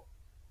ফেলো,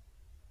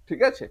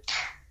 ঠিক আছে?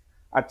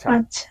 আচ্ছা,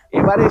 আচ্ছা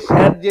এবারে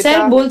স্যার যেটা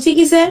স্যার বলছি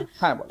কি স্যার,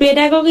 হ্যাঁ বলো।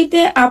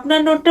 পেডাগোগিতে আপনার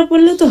নোটটা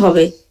পড়লেও তো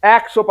হবে।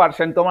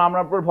 100% তোমরা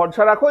আমার উপর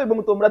ভরসা রাখো এবং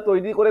তোমরা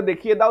তৈরি করে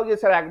দেখিয়ে দাও যে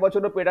স্যার 1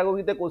 বছরও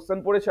পেডাগোগিতে কোশ্চেন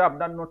পড়েছে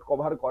আপনার নোট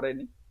কভার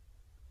করেনি।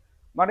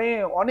 মানে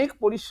অনেক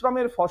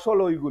পরিশ্রমের ফসল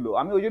ওইগুলো।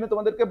 আমি ওই জন্য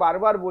তোমাদেরকে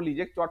বারবার বলি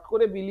যে চট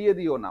করে বিলিয়ে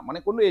দিও না, মানে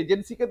কোনো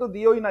এজেন্সিকে তো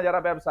দিওই না যারা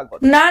ব্যবসা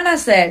করে। না না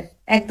স্যার,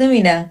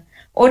 একদমই না।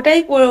 ওটাই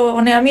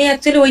মানে আমি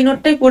অ্যাকচুয়ালি ওই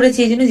নোটটাই পড়েছি,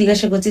 এই জন্য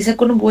জিজ্ঞাসা করছি স্যার,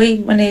 কোনো বই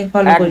মানে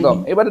ফলো করিনি। একদম।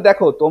 এবারে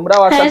দেখো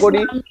তোমরাও আশা হ্যাঁ,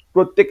 করি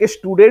প্রত্যেকে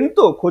স্টুডেন্ট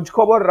তো খোঁজ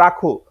খবর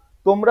রাখো,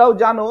 তোমরাও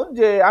জানো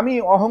যে আমি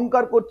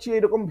অহংকার করছি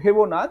এরকম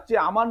ভেবো না যে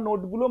আমার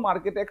নোটগুলো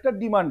মার্কেটে একটা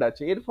ডিমান্ড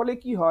আছে। এর ফলে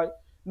কি হয়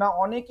না,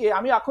 অনেকে,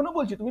 আমি এখনো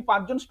বলছি তুমি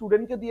 5 জন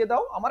স্টুডেন্টকে দিয়ে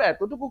দাও, আমার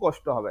এতটুকু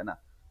কষ্ট হবে না,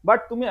 বাট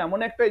তুমি এমন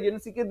একটা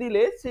এজেন্সিকে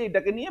দিলে সে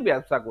এটাকে নিয়ে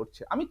ব্যবসা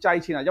করছে। আমি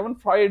চাইছি না। যেমন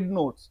ফ্রয়েড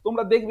নোটস,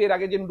 তোমরা দেখবে এর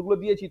আগে যে নোটগুলো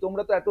দিয়েছি,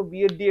 তোমরা তো এত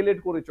বিএড ডিএলএড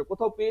করেছো,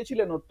 কোথাও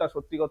পেয়েছিলে নোটটা?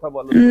 সত্যি কথা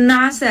বলো।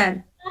 না স্যার,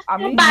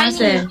 আমি না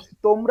স্যার।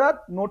 তোমরা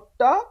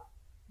নোটটা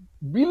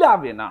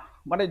বিলাবে না,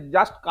 মানে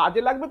জাস্ট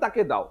কাজে লাগবে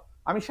তাকে দাও।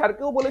 আমি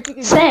স্যারকেও বলেছি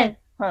কি। স্যার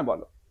হ্যাঁ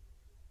বলো।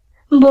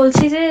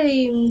 বলছি যে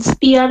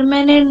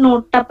স্পিয়ারম্যানের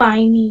নোটটা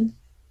পাইনি।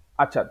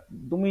 আচ্ছা,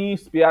 তুমি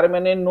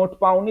স্পিয়ারম্যানের নোট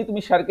পাওনি,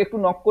 তুমি স্যারকে একটু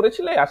নক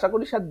করেছিলে? আশা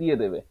করি স্যার দিয়ে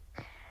দেবে।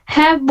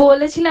 হ্যাঁ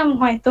বলেছিলাম,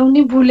 হয়তো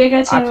উনি ভুলে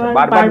গেছেন। আচ্ছা, এবার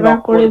বারবার বারবার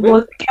knock করে করবে।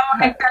 বলতে কেমন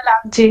হ্যাঁ। একটা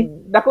লাগছে।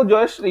 দেখো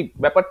জয়শ্রী,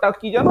 ব্যাপারটা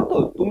কি জানো তো,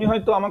 তুমি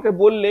হয়তো আমাকে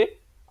বললে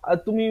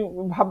তুমি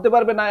ভাবতে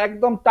পারবে না,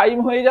 একদম টাইম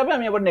হয়ে যাবে,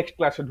 আমি আবার নেক্সট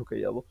ক্লাসে ঢুকে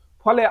যাব।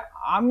 ফলে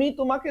আমি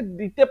তোমাকে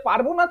দিতে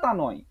পারবো না তা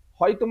নয়,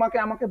 হয় তোমাকে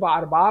আমাকে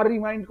বারবার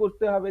রিমাইন্ড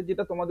করতে হবে,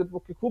 যেটা তোমাদের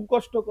পক্ষে খুব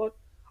কষ্টকর।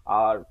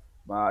 আর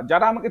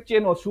যারা আমাকে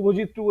চেনো,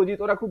 শুভজিৎ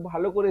ওরা খুব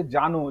ভালো করে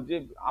জানো যে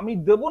আমি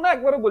দেবো না,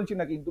 একবারও বলছি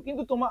না, কিন্তু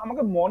কিন্তু তোমার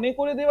আমাকে মনে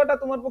করে দেওয়াটা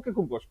তোমার পক্ষে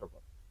খুব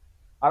কষ্টকর।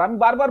 আর আমি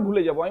বারবার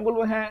ভুলে যাবো, আমি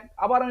বলবো হ্যাঁ,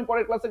 আবার আমি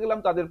পরের ক্লাসে গেলাম,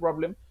 তাদের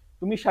প্রবলেম।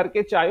 তুমি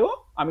স্যারকে চাইও,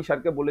 আমি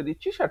স্যারকে বলে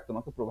দিচ্ছি, স্যার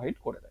তোমাকে প্রোভাইড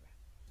করে দেবে,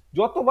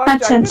 যতবার আচ্ছা,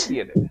 চাইবে আচ্ছা।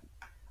 দিয়ে দেবে।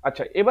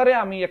 আচ্ছা, এবারে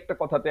আমি একটা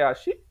কথাতে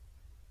আসি।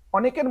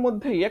 অনেকের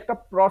মধ্যেই একটা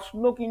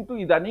প্রশ্ন কিন্তু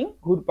ইদানিং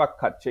ঘুরপাক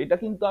খাচ্ছে, এটা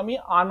কিন্তু আমি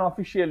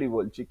আনঅফিসিয়ালি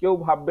বলছি, কেউ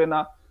ভাববে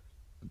না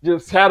যে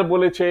স্যার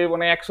বলেছে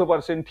মানে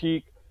 100%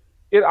 ঠিক।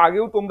 এর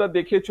আগেও তোমরা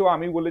দেখেছো,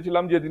 আমি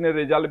বলেছিলাম যেদিনে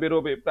রেজাল্ট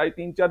বেরোবে, প্রায়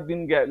 3-4 দিন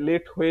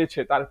লেট হয়েছে,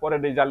 তারপরে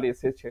রেজাল্ট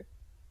এসেছে।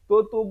 তো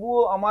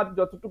তবুও আমার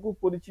যতটুকু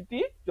পরিচিতি,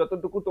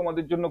 যতটুকু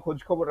তোমাদের জন্য খোঁজ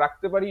খবর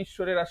রাখতে পারি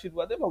ঈশ্বরের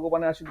আশীর্বাদে,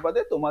 ভগবানের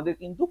আশীর্বাদে, তোমাদের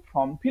কিন্তু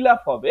ফর্ম ফিল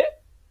আপ হবে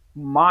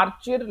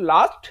মার্চের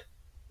লাস্ট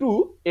টু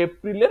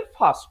এপ্রিলের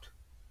ফার্স্ট।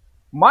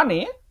 মানে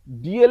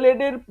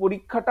ডিএলএড এর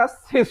পরীক্ষাটা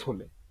শেষ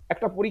হলে,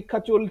 একটা পরীক্ষা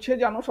চলছে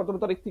জানো, 17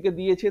 তারিখ থেকে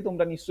দিয়েছে,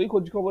 তোমরা নিশ্চয়ই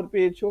খোঁজ খবর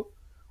পেয়েছো।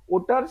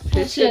 ওটার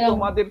শেষে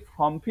তোমাদের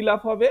ফর্ম ফিল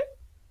আপ হবে,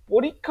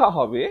 পরীক্ষা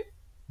হবে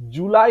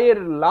জুলাইয়ের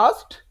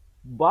লাস্ট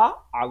বা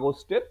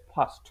আগস্টের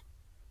ফার্স্ট।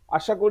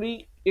 আশা করি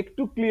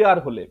একটু ক্লিয়ার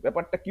হলে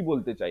ব্যাপারটা কি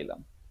বলতে চাইলাম।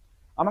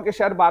 আমাকে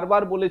স্যার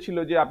বারবার বলেছিল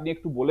যে আপনি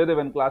একটু বলে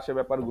দেবেন ক্লাসে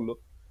ব্যাপারগুলো।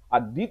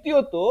 আর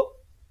দ্বিতীয়ত,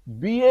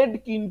 বিএড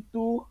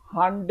কিন্তু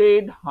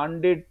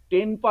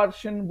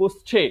 110%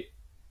 বসছে।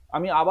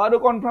 আমি আবারও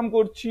কনফার্ম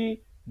করছি,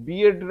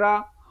 বিএডরা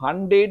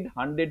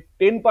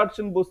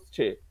 110%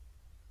 বসছে।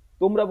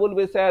 তোমরা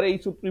বলবে স্যার এই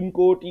সুপ্রিম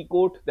কোর্ট ই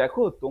কোর্ট,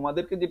 দেখো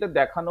তোমাদেরকে যেটা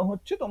দেখানো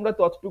হচ্ছে তোমরা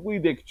ততটুকুই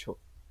দেখছো,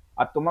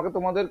 আর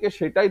তোমাদেরকে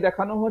সেটাই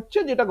দেখানো হচ্ছে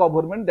যেটা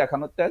গভর্নমেন্ট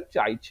দেখানোতে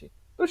চাইছে।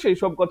 তো সেই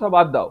সব কথা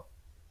বাদ দাও,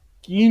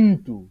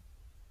 কিন্তু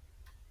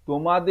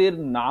তোমাদের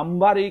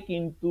নাম্বারে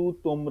কিন্তু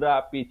তোমরা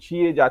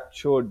পিছিয়ে যাচ্ছ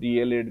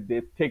ডিএলএড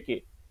দের থেকে।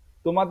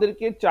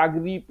 তোমাদেরকে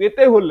চাকরি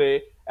পেতে হলে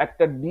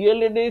একটা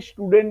ডিএলএড এর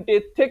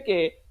স্টুডেন্টের থেকে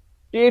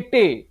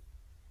টেটে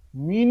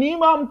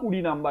মিনিমাম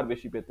 20 নাম্বার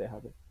বেশি পেতে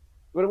হবে।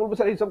 এবার বলবো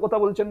স্যার এইসব কথা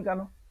বলছেন কেন?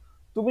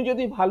 তুমি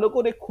যদি ভালো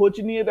করে খোঁজ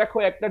নিয়ে দেখো,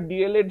 একটা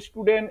ডিএলএড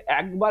স্টুডেন্ট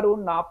একবারও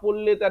না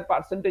পড়লে তার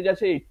পার্সেন্টেজ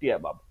আছে 80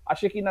 অ্যাবাভ,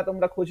 আসে কিনা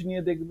তোমরা খোঁজ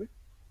নিয়ে দেখবে,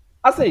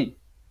 আসেই।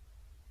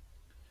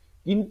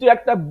 কিন্তু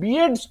একটা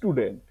বিএড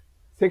স্টুডেন্ট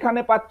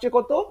সেখানে পাচ্ছে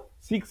কত,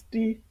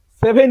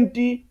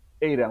 60-70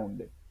 এই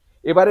রাউন্ডে।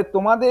 এবারে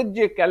তোমাদের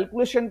যে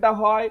ক্যালকুলেশনটা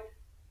হয়,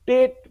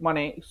 টেট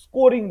মানে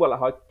স্কোরিং বলা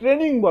হয়,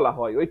 ট্রেনিং বলা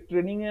হয়, ওই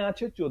ট্রেনিং এ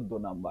আছে 14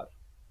 নাম্বার।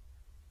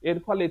 এর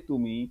ফলে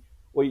তুমি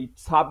ওই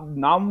সাব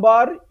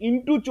নাম্বার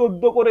ইন্টু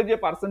 14 করে যে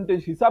পার্সেন্টেজ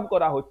হিসাব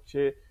করা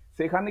হচ্ছে,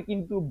 সেখানে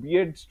কিন্তু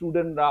বিএড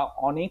স্টুডেন্টরা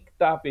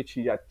অনেকটা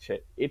পেছিয়ে যাচ্ছে।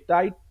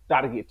 এটাই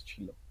টার্গেট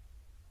ছিল।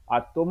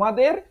 আর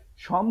তোমাদের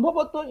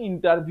সম্ভবত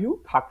ইন্টারভিউ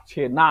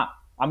থাকছে না,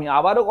 আমি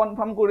আবারও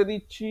কনফার্ম করে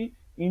দিচ্ছি,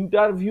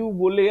 ইন্টারভিউ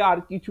বলে আর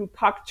কিছু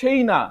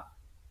থাকছেই না।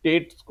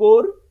 TET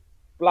score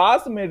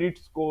plus merit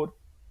score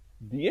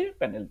দিয়ে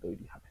প্যানেল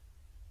তৈরি হবে।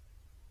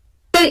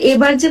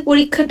 এবার যে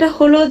পরীক্ষাটা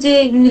হলো, যে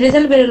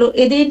রেজাল্ট বেরোলো,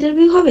 এদের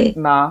ইন্টারভিউ হবে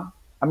না।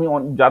 আমি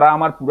যারা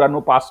আমার পুরানো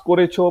পাস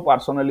করেছো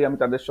পার্সোনালি, আমি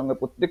তাদের সঙ্গে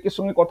প্রত্যেকের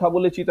সঙ্গে কথা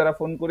বলেছি, তারা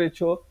ফোন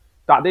করেছো,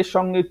 তাদের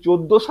সঙ্গে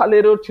 14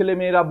 সালেরও ছেলে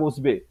মেয়েরা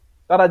বসবে।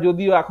 তারা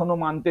যদিও এখনো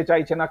মানতে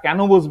চাইছে না, কেন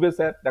বসবে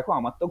স্যার, দেখো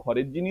আমার তো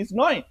ঘরের জিনিস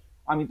নয়,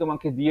 আমি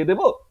তোমাকে দিয়ে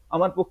দেব,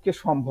 আমার পক্ষে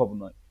সম্ভব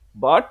নয়,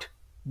 বাট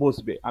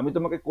বসবে। আমি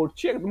তোমাকে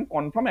করছি একদম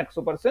কনফার্ম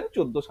 100%,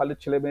 14 সালের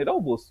ছেলে মেয়েরাও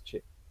বসছে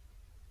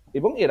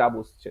এবং এরা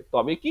বসছে।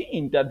 তবে কি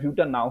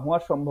ইন্টারভিউটা না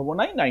হওয়ার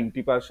সম্ভাবনাই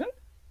 90%।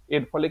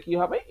 এর ফলে কি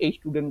হবে, এই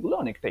স্টুডেন্টগুলো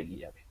অনেকটা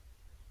এগিয়ে যাবে।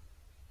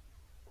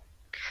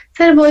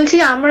 স্যার বলছি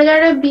আমরা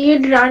যারা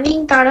বিএড রানিং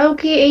তারাও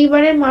কি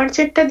এইবারে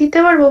মার্চেরটা দিতে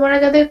পারবো, মানে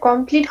যাদের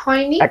কমপ্লিট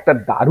হয়নি? একটা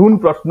দারুণ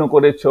প্রশ্ন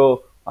করেছো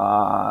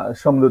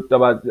সোমদত্তা,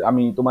 বা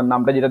আমি তোমার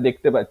নামটা যেটা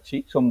দেখতে পাচ্ছি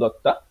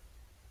সোমদত্তা।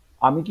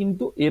 আমি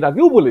কিন্তু এর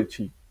আগেও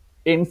বলেছি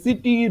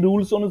এনসিটি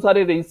রুলস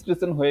অনুসারে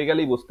রেজিস্ট্রেশন হয়ে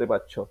গেলেই বুঝতে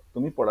পারছো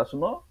তুমি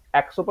পড়াশুনো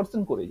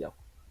 100% করে যাও,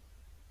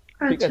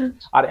 ঠিক আচ্ছা আছে?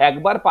 আর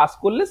একবার পাস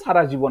করলে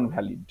সারা জীবন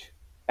ভ্যালিড,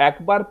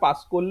 একবার পাস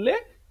করলে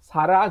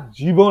সারা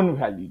জীবন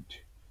ভ্যালিড।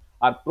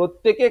 আর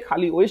প্রত্যেকে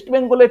খালি ওয়েস্ট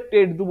বেঙ্গলের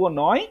টেট দেবো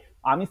নয়,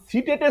 আমি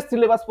সিটেটের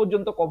সিলেবাস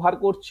পর্যন্ত কভার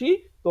করছি,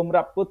 তোমরা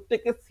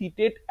প্রত্যেকে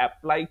সিটেট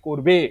অ্যাপ্লাই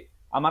করবে।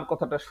 আমার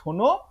কথাটা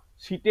শোনো,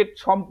 সিটেট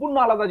সম্পূর্ণ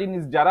আলাদা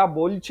জিনিস। যারা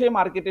বলছে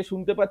মার্কেটে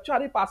শুনতে পাচ্ছ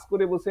আরে পাস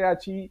করে বসে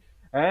আছি,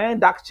 হ্যাঁ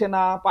ডাকছে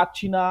না,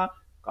 পাচ্ছি না,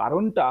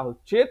 কারণটা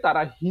হচ্ছে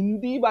তারা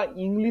হিন্দি বা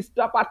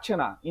ইংলিশটা পাচ্ছে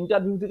না,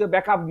 ইন্টারভিউ থেকে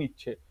ব্যাকআপ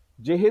নিচ্ছে।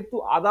 যেহেতু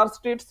আদার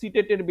স্টেট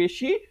সিটেটের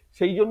বেশি,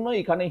 সেই জন্য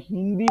এখানে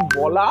হিন্দি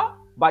বলা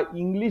বা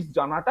ইংলিশ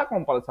জানাটা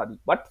কম্পালসারি।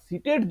 বাট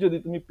সিটেট যদি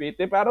তুমি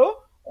পেতে পারো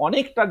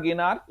অনেকটা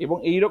গেনার, এবং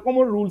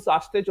এইরকমও রুলস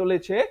আসতে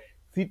চলেছে,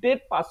 সিটেট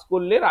পাস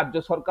করলে রাজ্য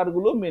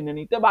সরকারগুলো মেনে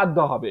নিতে বাধ্য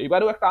হবে।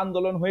 এবারেও একটা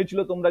আন্দোলন হয়েছিল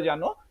তোমরা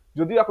জানো,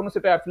 যদিও এখনো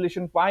সেটা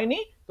অ্যাপ্লিকেশন পায়নি,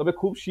 তবে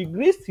খুব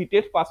শীঘ্রই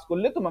সিটেট পাস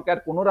করলে তোমাকে আর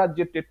কোনো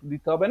রাজ্যের টেট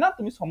দিতে হবে না,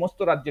 তুমি সমস্ত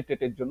রাজ্যের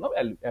টেটের জন্য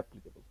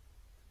অ্যাপ্লিকেবল।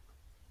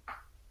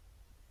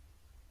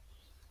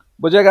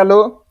 বোঝা গেল?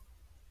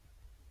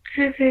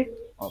 হ্যাঁ হ্যাঁ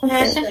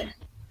হ্যাঁ স্যার।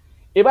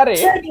 এবারে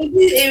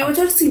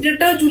এবছর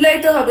সিটেটটা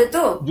জুলাইতে হবে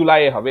তো?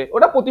 জুলাইয়ে হবে,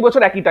 ওটা প্রতি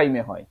বছর একই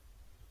টাইমে হয়।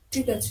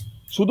 ঠিক আছে।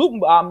 শুধু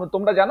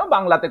তোমরা জানো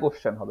বাংলাতে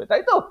কোশ্চেন হবে,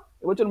 তাই তো?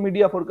 এবছর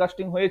মিডিয়া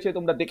ফোরকাস্টিং হয়েছে,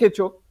 তোমরা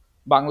দেখেছো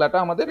বাংলাটা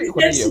আমাদের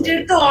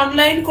সিটেট তো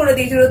অনলাইন করে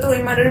দিয়েছিল, তো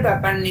ওই মারের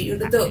ব্যাপার নেই,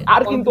 ওটা তো।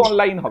 আর কিন্তু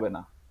অনলাইন হবে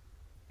না,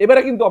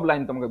 এবারে কিন্তু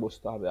অফলাইন তোমাকে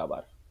বসতে হবে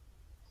আবার।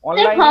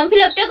 অনলাইন ফর্ম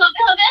ফিল আপটা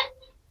কবে হবে?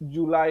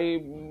 জুলাই,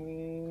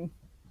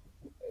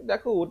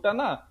 দেখো ওটা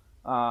না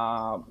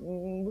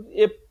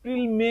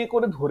এপ্রিল মে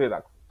করে ধরে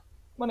রাখো,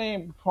 মানে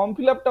ফর্ম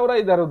ফিল আপটা ওরা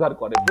এধার ওধার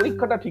করে,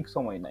 পরীক্ষাটা ঠিক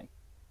সময় নাই।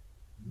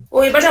 ও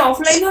এবারে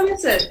অফলাইন হবে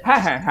স্যার?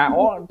 হ্যাঁ হ্যাঁ হ্যাঁ,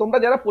 তোমরা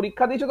যারা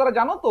পরীক্ষা দিয়েছো তারা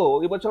জানো তো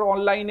এবছর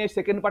অনলাইনে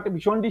সেকেন্ড পার্টে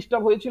ভীষণ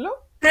ডিস্টার্ব হয়েছিল।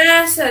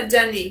 হ্যাঁ স্যার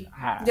জানি,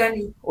 হ্যাঁ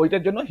জানি।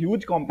 ওইটার জন্য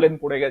হিউজ কমপ্লেন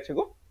পড়ে গেছে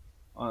গো,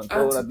 তো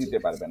ওরা দিতে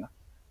পারবে না,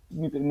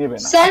 নেবে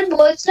না। স্যার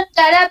বলছেন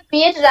যারা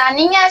বিএড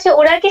রানিং এ আছে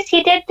ওরা কি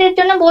সিটেট এর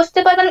জন্য বসতে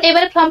পারবেন,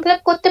 এবারে ফর্ম ফিল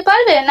আপ করতে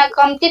পারবে না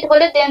কমপ্লিট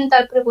হলে দেন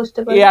তারপরে বসতে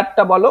পারবে?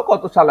 ইয়ারটা বলো,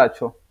 কত সাল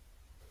আছো?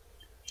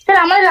 স্যার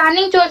আমার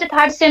রানিং চলছে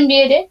থার্ড সেম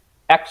বিএড এ।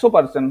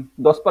 100%,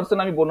 10%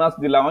 আমি বোনাস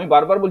দিলাম। আমি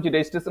বারবার বলছি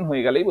রেজিস্ট্রেশন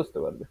হয়ে গেলেই বুঝতে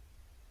পারবে।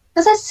 তো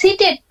স্যার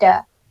সিটেটটা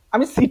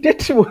আমি সিটেট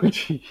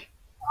বলছি।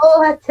 ও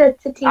আচ্ছা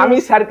আচ্ছা ঠিক আছে। আমি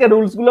স্যারকে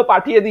রুলস গুলো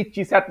পাঠিয়ে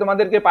দিচ্ছি, স্যার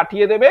তোমাদেরকে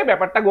পাঠিয়ে দেবে,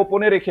 ব্যাপারটা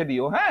গোপনে রেখে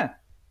দিও, হ্যাঁ,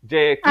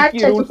 যে কি কি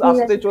রুলস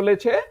আসতে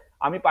চলেছে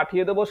আমি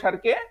পাঠিয়ে দেবো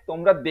স্যারকে,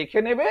 তোমরা দেখে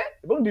নেবে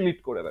এবং ডিলিট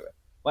করে দেবে,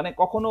 মানে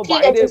কখনো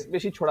বাইরে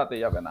বেশি ছড়াতে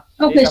যাবে না,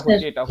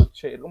 এটা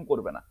হচ্ছে এরকম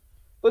করবে না।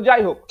 তো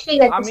যাই হোক,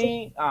 আমি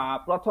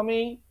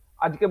প্রথমেই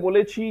আজকে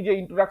বলেছি যে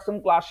ইন্ট্রোডাকশন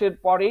ক্লাসের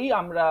পরেই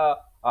আমরা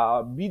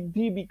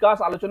বৃদ্ধি বিকাশ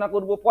আলোচনা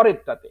করব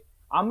পরেরটাতে।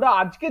 আমরা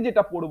আজকে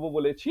যেটা পড়বো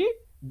বলেছি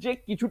যে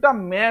কিছুটা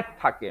ম্যাথ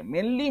থাকে,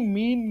 মেনলি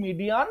মিন,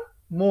 মিডিয়ান,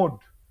 মোড।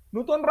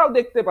 নতুনরাও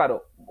দেখতে পারো,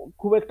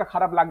 খুব একটা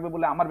খারাপ লাগবে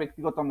বলে আমার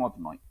ব্যক্তিগত মত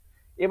নয়।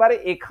 এবারে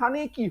এখানে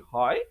কি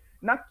হয়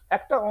না,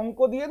 একটা অঙ্ক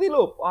দিয়ে দিল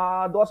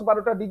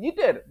 10-12টা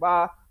ডিজিটের বা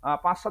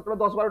 5-7টা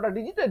 10-12টা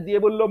ডিজিটের, দিয়ে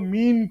বললো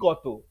মিন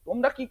কত।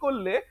 তোমরা কি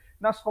করলে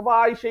না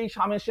সবাই সেই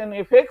summation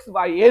FX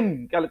by N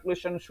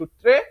calculation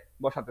সূত্রে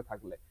বসাতে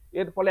থাকলে,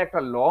 এর ফলে একটা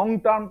লং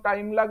টার্ম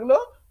টাইম লাগলো।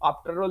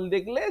 আফটার অল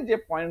দেখলে যে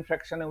পয়েন্ট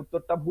ফ্র্যাকশনে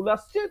উত্তরটা ভুল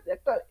আসছে,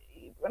 একটা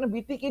মানে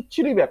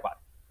বিতিকিচ্ছিরি ব্যাপার।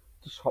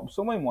 তো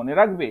সবসময় মনে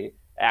রাখবে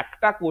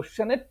একটা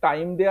কোশ্চেনের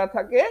টাইম দেয়া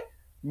থাকে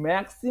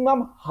ম্যাক্সিমাম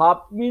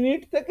হাফ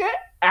মিনিট থেকে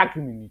 1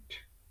 মিনিট।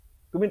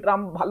 তুমি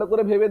ভালো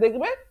করে ভেবে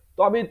দেখবে,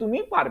 তবে তুমি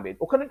পারবে।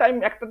 ওখানে টাইম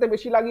একটাতে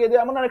বেশি লাগিয়ে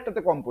দেওয়া মানে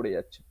আরেকটাতে কম পড়ে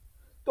যাচ্ছে।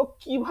 তো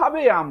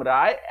কিভাবে আমরা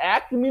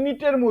 1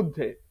 মিনিটের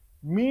মধ্যে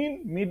মিন,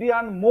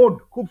 মিডিয়ান, মোড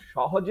খুব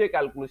সহজে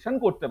ক্যালকুলেশন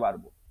করতে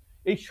পারবো,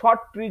 এই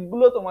শর্ট ট্রিক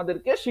গুলো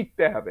তোমাদেরকে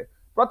শিখতে হবে।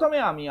 প্রথমে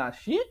আমি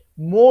আসি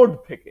মোড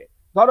থেকে।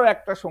 ধরো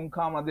একটা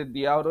সংখ্যা আমাদের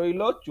দেওয়া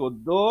রইল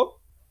 14,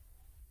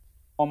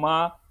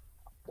 18,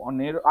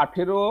 15,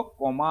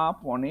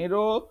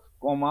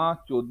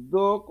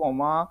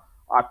 14,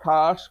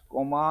 28,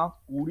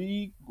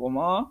 20,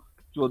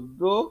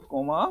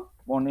 14,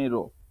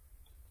 15।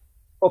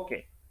 ওকে,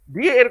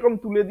 দিয়ে এরকম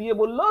তুলে দিয়ে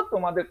বললো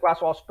তোমাদের ক্লাস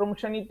 8ম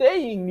শ্রেণীতে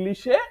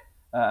ইংলিশে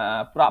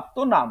প্রাপ্ত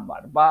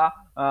নাম্বার, বা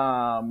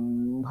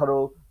ধরো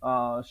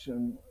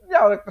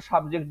যাও একটা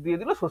সাবজেক্ট দিয়ে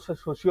দিল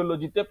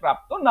সোশিওলজিতে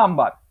প্রাপ্ত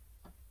নাম্বার।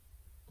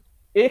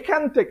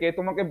 এখান থেকে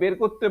তোমাকে বের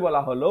করতে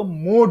বলা হলো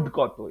মোড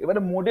কত।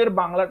 এবারে মোডের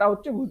বাংলাটা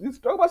হচ্ছে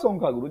ভূমিষ্ঠক বা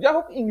সংখ্যাগুরু, যা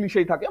হোক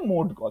ইংলিশেই থাকে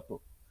মোড কত।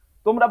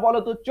 তোমরা বলো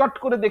তো চট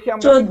করে দেখে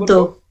আমরা কি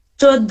বলবো?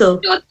 14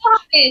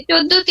 হবে,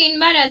 14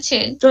 3বার আছে,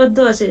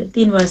 14 আছে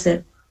 3বার স্যার।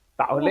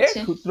 তাহলে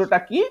সূত্রটা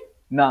কি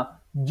না,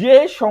 যে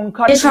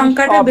সংখ্যাটি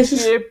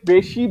সবচেয়ে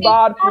বেশি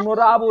বার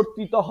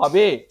পুনরাবর্তিত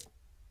হবে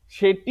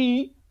সেটি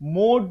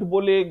মোড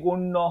বলে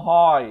গণ্য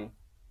হয়।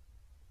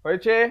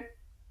 হয়েছে?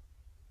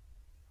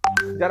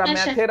 যারা আচ্ছা।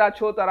 ম্যাথের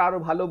আছো তারা আরো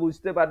ভালো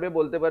বুঝতে পারবে,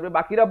 বলতে পারবে।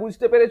 বাকিরা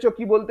বুঝতে পেরেছো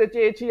কি বলতে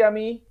চেয়েছি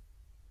আমি?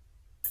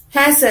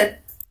 হ্যাঁ স্যার।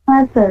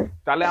 হ্যাঁ স্যার।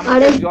 তাহলে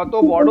আমাদের যত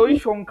বড়ই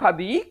সংখ্যা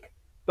দিক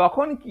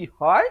তখন কি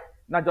হয়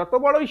না, যত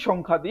বড়ই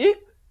সংখ্যা দিক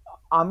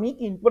আমি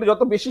কিন্তু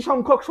যত বেশি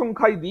সংখ্যক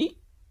সংখ্যাই দিই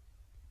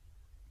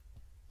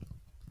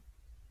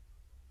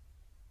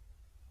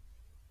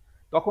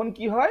তখন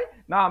কি হয়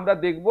না আমরা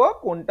দেখব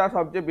কোনটা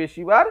সবচেয়ে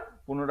বেশিবার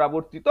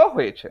পুনরাবর্তিত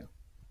হয়েছে।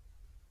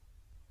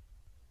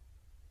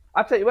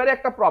 আচ্ছা, এবারে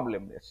একটা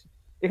প্রবলেম রয়েছে,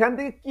 এখান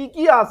থেকে কি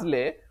কি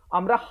আসলে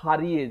আমরা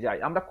হারিয়ে যাই,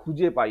 আমরা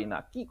খুঁজে পাই না,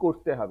 কি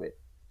করতে হবে?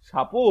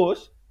 সাপোজ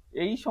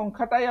এই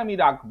সংখ্যাটাই আমি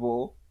রাখবো,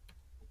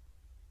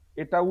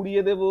 এটা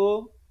উড়িয়ে দেব,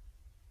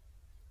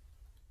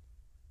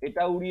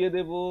 এটা উড়িয়ে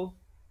দেব,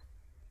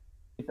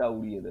 এটা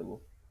উড়িয়ে দেব,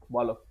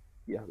 বলো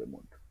কি হবে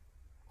মোট?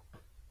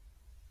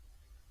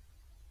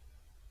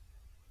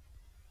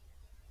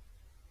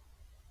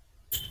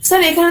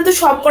 স্যার এখানে তো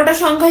সবকটা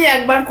সংখ্যাই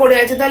একবার করে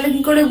আছে, তাহলে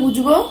কি করে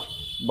বুঝবো?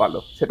 বলো,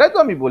 সেটাই তো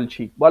আমি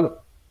বলছি, বলো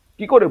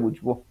কি করে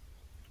বুঝবো?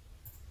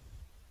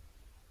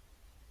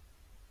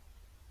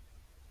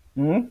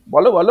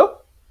 বলো বলো।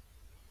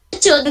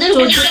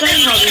 14টাই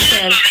হবে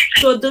স্যার।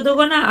 14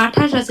 দোকানে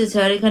 28 আছে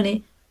স্যার এখানে।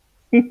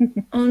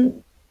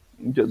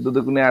 14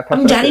 দুগুণে 28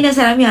 আমি জানি না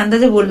স্যার, আমি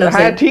আন্দাজে বললাম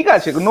হ্যাঁ স্যার। ঠিক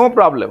আছে, নো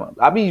প্রবলেম।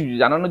 আমি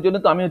জানানোর জন্য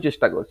তো আমিও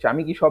চেষ্টা করছি।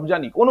 আমি কি সব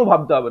জানি? কোনো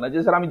ভাবতে হবে না যে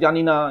স্যার আমি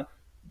জানি না।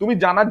 তুমি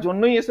জানার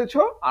জন্যই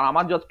এসেছো, আর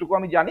আমার যতটুকু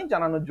আমি জানি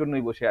জানানোর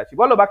জন্যই বসে আছি।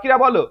 বলো বাকিরা,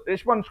 বলো,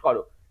 রেসপন্স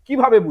করো,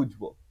 কিভাবে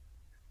বুঝবো?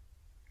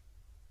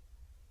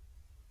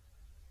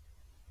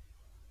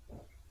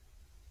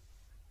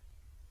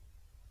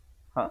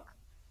 হ্যাঁ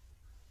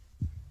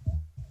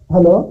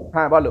হ্যালো,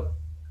 হ্যাঁ বলো।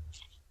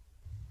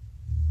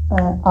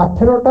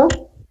 18টা।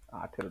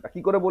 18টা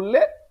কি করে বললে?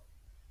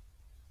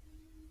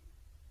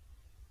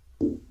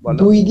 বলো।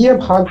 2 দিয়ে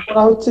ভাগ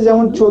করা হচ্ছে,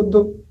 যেমন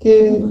 14কে।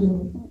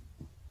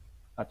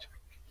 আচ্ছা,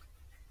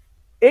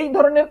 এই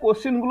ধরনের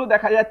কোশ্চেন গুলো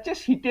দেখা যাচ্ছে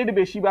শীটের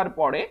বেশিবার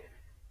পড়ে,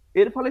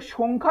 এর ফলে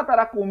সংখ্যা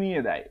তারা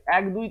কমিয়ে দেয়,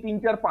 1 2 3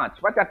 4 5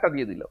 বা 4টা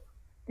দিয়ে দিল,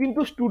 কিন্তু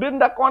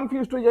স্টুডেন্টরা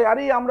কনফিউজড হয়ে যায়,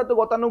 আরে আমরা তো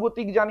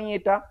গতানুগতিক জানি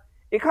এটা।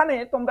 এখানে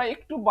তোমরা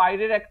একটু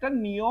বাইরের একটা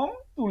নিয়ম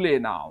তুলে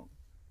নাও।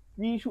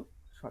 কি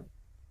সরি,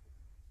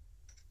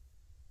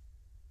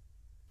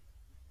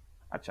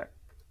 আচ্ছা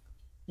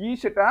কি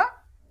সেটা?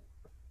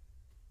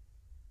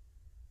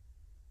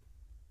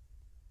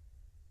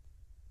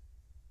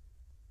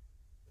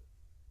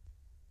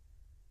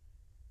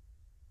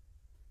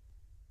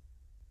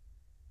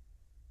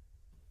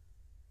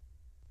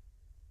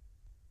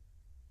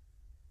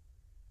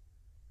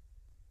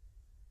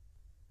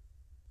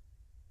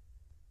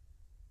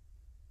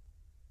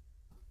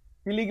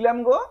 কি লিখলাম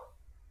গো?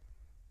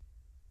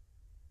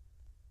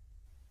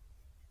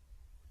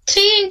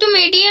 3 into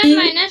median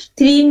minus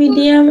 3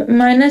 medium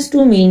minus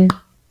 2 মিন।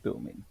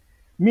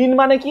 মিন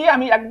মানে কি?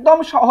 আমি একদম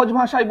সহজ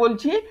ভাষায়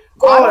বলছি,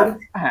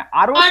 হ্যাঁ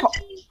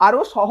আরো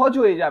সহজ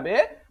হয়ে যাবে।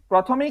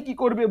 প্রথমেই কি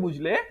করবে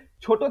বুঝলে,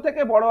 ছোট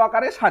থেকে বড়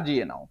আকারে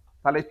সাজিয়ে নাও।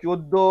 তাহলে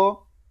 14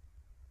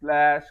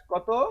 স্ল্যাশ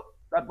কত,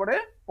 তারপরে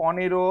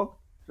 15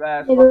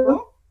 স্ল্যাশ কত,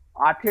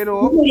 18,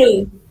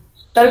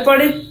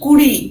 তারপরে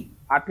 20,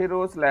 18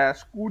 স্ল্যাশ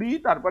 20,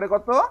 তারপরে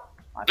কত,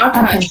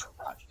 28।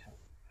 আচ্ছা,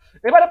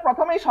 এবারে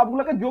প্রথমেই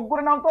সবগুলোকে যোগ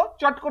করে নাও তো,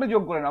 চট করে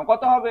যোগ করে নাও।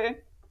 কত হবে?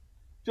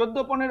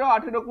 14 15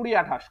 18 20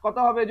 28, কত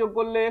হবে যোগ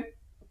করলে?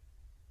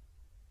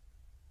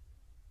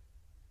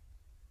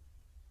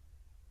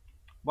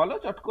 বলো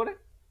চট করে।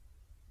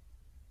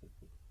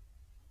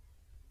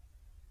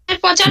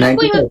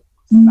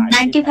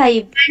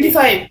 95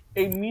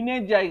 এই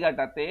মিনের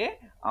জায়গাটাতে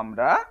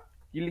আমরা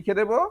কি লিখে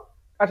দেব?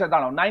 আচ্ছা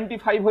দাঁড়াও,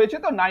 95 হয়েছে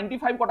তো,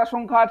 95 কটা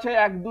সংখ্যা আছে?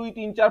 1 2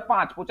 3 4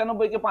 5,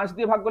 95 কে 5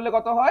 দিয়ে ভাগ করলে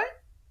কত হয়?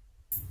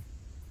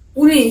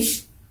 19।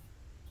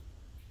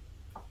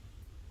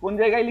 কোন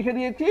জায়গায় লিখে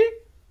দিয়েছি?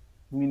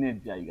 মিনের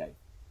জায়গায়।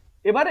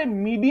 এবারে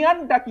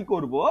মিডিয়ানটা কি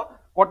করব?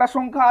 কটা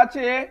সংখ্যা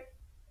আছে?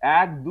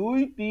 1 2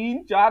 3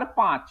 4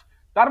 5,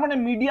 তার মানে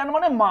মিডিয়ান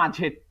মানে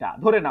মাঝেরটা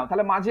ধরে নাও।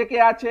 তাহলে মাঝে কে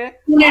আছে?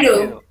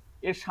 18।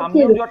 এর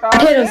সামনেও যটা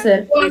আছে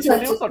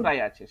পেছনেও তটাই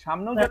আছে,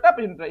 সামনেও যটা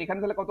পেছনেও। এখানে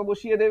তাহলে কত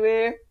বসিয়ে দেবে?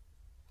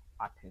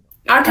 18।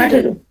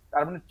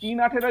 তার মানে 3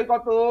 18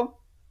 কত?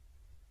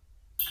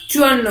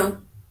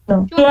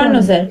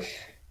 54 স্যার।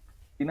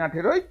 3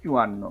 18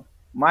 54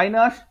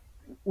 মাইনাস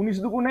 19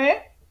 দুগুণে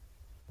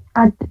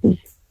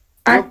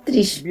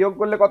 38। বিয়োগ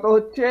করলে কত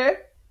হচ্ছে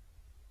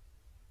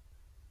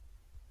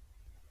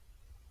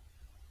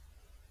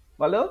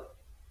বলো?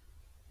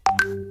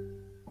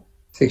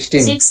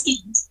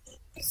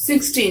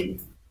 16।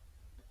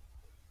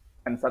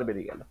 অ্যান্সার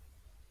বেরিয়ে গেল।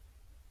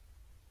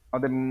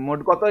 আমাদের মোট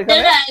কত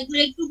এখানে?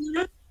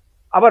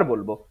 আবার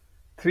বলবো,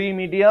 3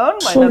 মিডিয়ান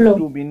মাইনাস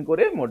 2 মিন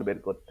করে মোট বের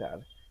করতে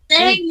হবে।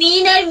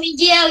 মিন আর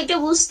মিডিয়ান ওইটা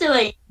বুঝতে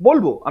পারি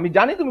বলবো, আমি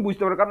জানি তুমি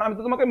বুঝতে পারো, কারণ আমি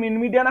তো তোমাকে মিন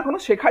মিডিয়ান এখনো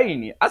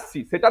শেখাইনি, আসছি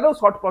সেটারও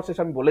শর্ট প্রসেস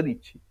আমি বলে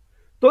দিচ্ছি।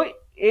 তো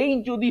এই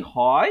যদি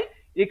হয়,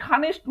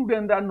 এখানে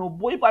স্টুডেন্টরা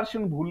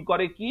 90% ভুল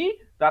করে কি,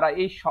 তারা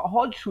এই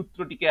সহজ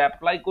সূত্রটিকে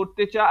অ্যাপ্লাই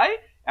করতে চায়,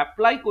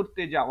 অ্যাপ্লাই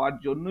করতে যাওয়ার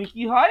জন্যই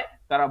কি হয়,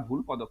 তারা ভুল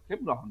পদক্ষেপ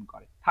গ্রহণ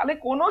করে। তাহলে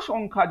কোনো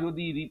সংখ্যা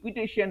যদি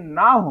রিপিটেশন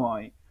না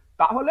হয়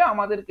তাহলে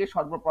আমাদেরকে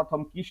সর্বপ্রথম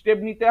কি স্টেপ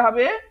নিতে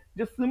হবে,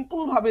 যে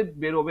সিম্পল ভাবে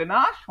বেরোবে না,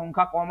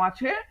 সংখ্যা কম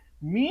আছে,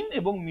 মিন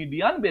এবং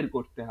মিডিয়ান বের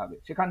করতে হবে।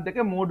 সেখান থেকে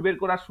মোড বের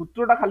করার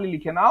সূত্রটা খালি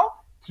লিখে নাও,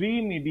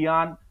 3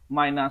 মিডিয়ান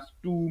মাইনাস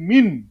 2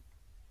 মিন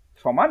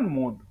সমান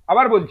মোড।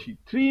 আবার বলছি,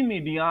 3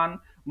 মিডিয়ান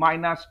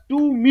মাইনাস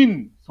 2 মিন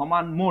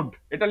সমান মোড।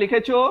 এটা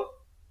লিখেছো?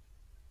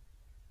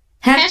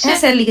 হ্যাঁ হ্যাঁ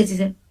স্যার লিখেছি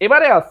স্যার।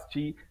 এবারে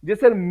আসছি যে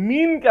স্যার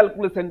মিন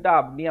ক্যালকুলেশনটা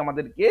আপনি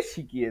আমাদেরকে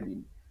শিখিয়ে দিন।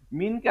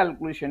 মিন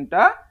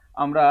ক্যালকুলেশনটা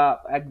আমরা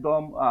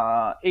একদম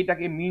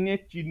এইটাকে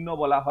মিনের চিহ্ন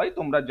বলা হয়,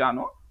 তোমরা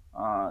জানো,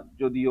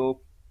 যদিও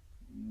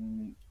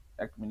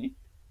এক মিনিট,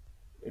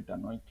 এটা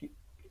নয় ঠিক,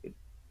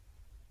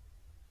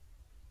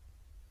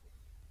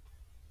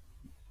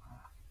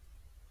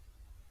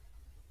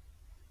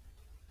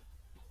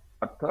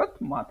 অর্থাৎ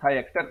মাথায়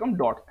একটা এরকম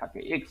ডট থাকে,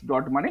 এক্স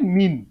ডট মানে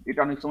মিন। এটা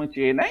অনেক সময়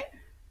চেয়ে নেয়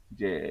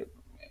যে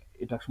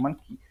এটা সমান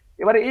কি।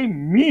 এবারে এই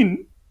মিন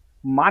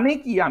মানে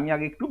কি আমি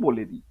আগে একটু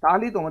বলে দিই,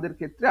 তাহলেই তোমাদের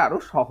ক্ষেত্রে আরো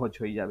সহজ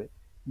হয়ে যাবে।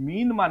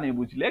 মিন মানে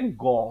বুঝলে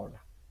গড়।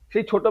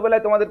 সেই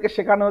ছোটবেলায় তোমাদেরকে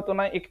শেখানো হতো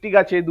না, একটি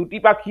গাছে 2টি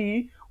পাখি,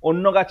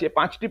 অন্য গাছে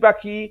 5টি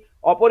পাখি,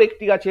 অপর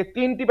একটি গাছে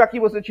 3টি পাখি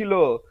বসেছিল,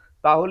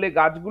 তাহলে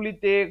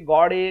গাছগুলিতে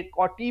গড়ে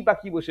কটি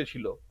পাখি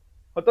বসেছিল?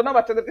 হতো না,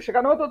 বাচ্চাদেরকে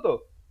শেখানো হতো তো?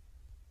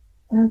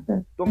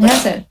 তোমরা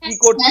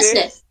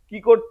কি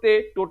করতে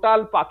টোটাল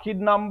পাখির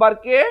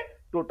নাম্বারকে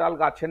টোটাল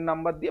গাছের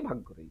নাম্বার দিয়ে ভাগ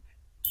করে দিতে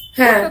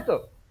তো।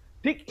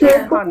 ঠিক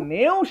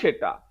এখানেও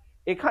সেটা।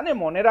 এখানে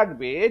মনে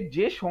রাখবে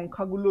যে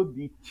সংখ্যাগুলো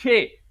দিচ্ছে,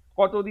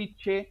 কত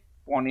দিচ্ছে,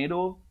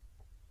 15,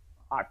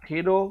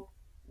 18,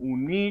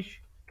 19,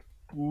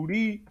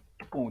 20,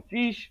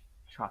 25,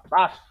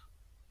 27।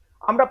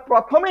 আমরা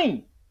প্রথমেই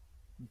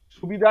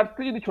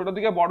সুবিধার্থে যদি ছোট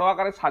থেকে বড়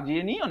আকারে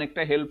সাজিয়ে নিই,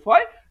 অনেকটা হেল্প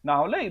হয়। না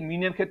হলে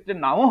মিনের ক্ষেত্রে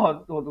নাও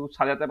হয়তো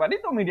সাজাতে পারি,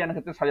 তো মিডিয়ানের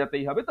ক্ষেত্রে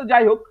সাজাতেই হবে। তো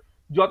যাই হোক,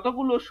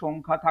 যতগুলো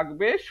সংখ্যা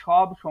থাকবে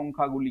সব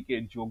সংখ্যাগুলিকে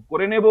যোগ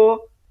করে নেব,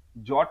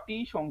 যটি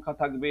সংখ্যা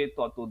থাকবে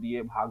তত দিয়ে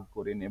ভাগ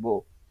করে নেব।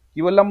 কি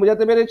বললাম,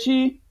 বোঝাতে পেরেছি?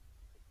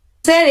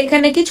 স্যার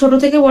এখানে কি ছোট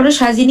থেকে বড়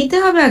সাজিয়ে নিতে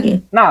হবে আগে?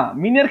 না,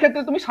 মিনের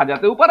ক্ষেত্রে তুমি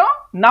সাজাতেও পারো,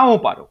 নাও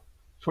পারো।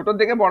 ছোট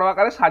থেকে বড়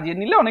আকারে সাজিয়ে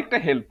নিলে অনেকটা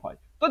হেল্প হয়।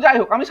 তো যাই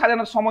হোক, আমি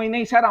সাজানোর সময়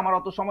নেই স্যার, আমার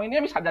অত সময় নেই,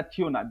 আমি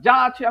সাজাচ্ছিও না। যা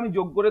আছে আমি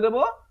যোগ করে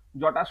দেবো,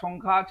 যটা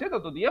সংখ্যা আছে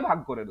তত দিয়ে ভাগ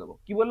করে দেবো।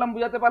 কি বললাম,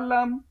 বুঝাতে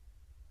পারলাম?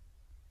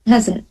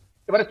 হ্যাঁ স্যার।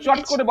 এবারে চট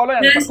করে বলো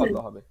অ্যান্সার কত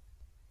হবে।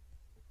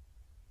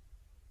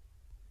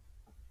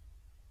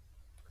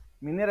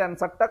 মিনের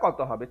অ্যান্সারটা কত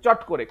হবে, চট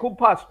করে, খুব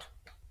ফাস্ট।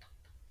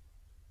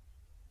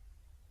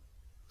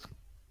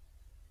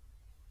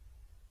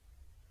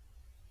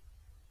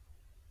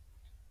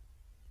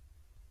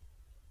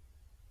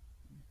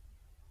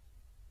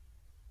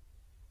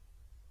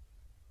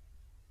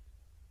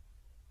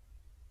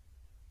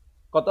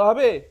 কত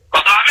হবে?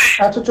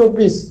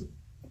 124।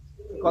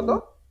 কত?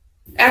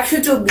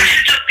 124।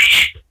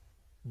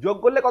 যোগ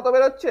করলে কত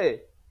বেরোচ্ছে?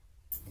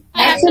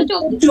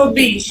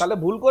 124। তাহলে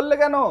ভুল করলে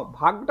কেন?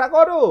 ভাগটা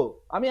করো,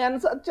 আমি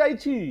অ্যান্সার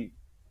চাইছি।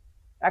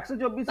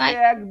 124 কে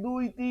 1 2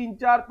 3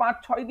 4 5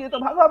 6 দিয়ে তো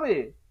ভাগ হবে।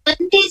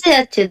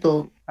 যাচ্ছে তো।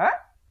 হ্যাঁ,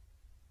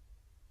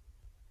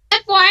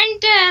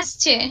 পয়েন্ট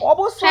আসছে,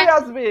 অবশ্যই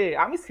আসবে,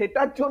 আমি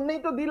সেটার জন্যই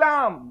তো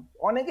দিলাম।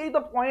 অনেকেই তো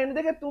পয়েন্ট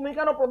দেখে তুমি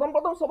কেন প্রথম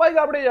প্রথম সবাই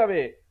ঘাবড়ে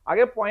যাবে।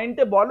 আগে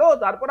পয়েন্টে বলো,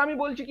 তারপর আমি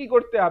বলছি কি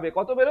করতে হবে।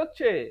 কত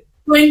বেরোচ্ছে?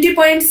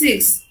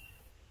 20.6।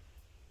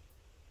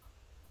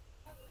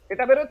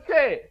 এটা বেরোচ্ছে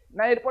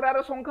না এরপরে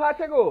আরো সংখ্যা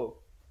আছে গো?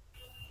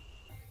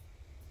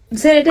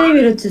 স্যার এটাই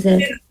বেরোচ্ছে স্যার।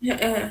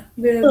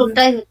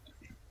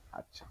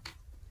 আচ্ছা,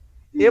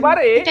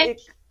 এবারে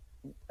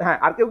হ্যাঁ,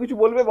 আর কেউ কিছু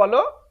বলবে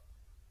বলো?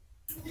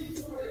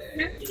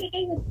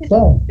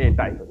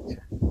 এটাই হচ্ছে।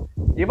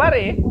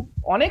 এবারে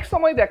অনেক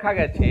সময় দেখা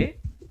গেছে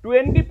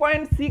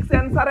 20.6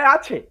 অ্যান্সারে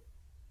আছে,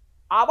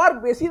 আবার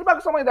বেশিরভাগ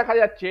সময় দেখা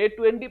যাচ্ছে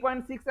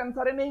 20.6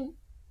 অ্যান্সারে নেই।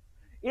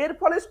 এর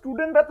ফলে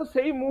স্টুডেন্টরা তো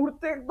সেই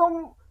মুহূর্তে একদম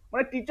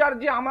মানে টিচার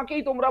যে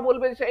আমাকেই তোমরা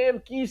বলবে সে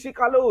কি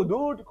শেখালো,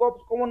 দুধ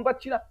কমন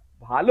পাচ্ছি না।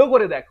 ভালো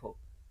করে দেখো,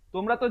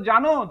 তোমরা তো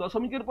জানো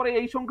দশমিকের পরে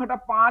এই সংখ্যাটা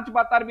 5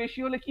 বা তার বেশি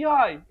হলে কি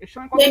হয়, এর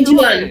সঙ্গে কত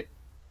হবে?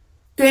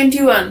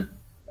 21।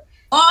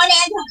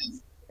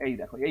 এই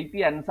দেখো, এইটি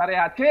অ্যান্সারে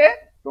আছে,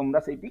 তোমরা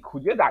সেইটি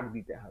খুঁজে দাগ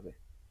দিতে হবে।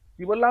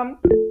 কি বললাম,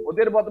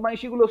 ওদের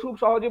বদমাইশি গুলো খুব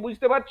সহজে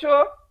বুঝতে পারছো?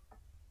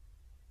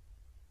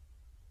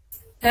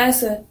 হ্যাঁ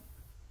স্যার।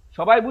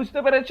 সবাই বুঝতে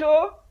পেরেছো?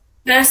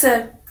 হ্যাঁ স্যার।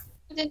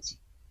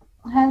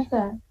 হ্যাঁ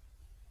স্যার।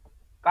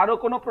 কারো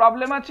কোনো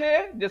প্রবলেম আছে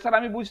যে স্যার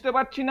আমি বুঝতে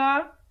পারছি না?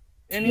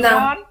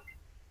 এনিওয়ান?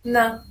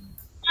 না।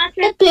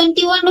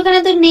 21 ওখানে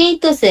তো নেই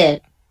তো স্যার।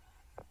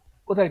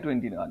 কোথায়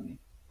 21 নেই?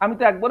 আমি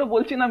তো একবারও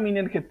বলছি না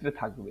মিনের ক্ষেত্রে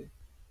থাকবে।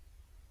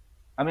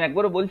 আমি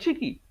একবারও বলছি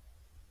কি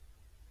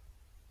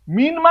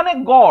মিন মানে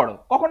গড়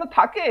কখনো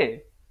থাকে?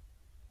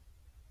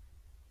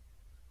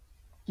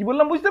 কি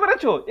বললাম বুঝতে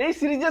পেরেছো? এই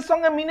সিরিজের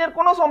সঙ্গে মিনের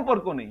কোনো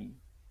সম্পর্ক নেই।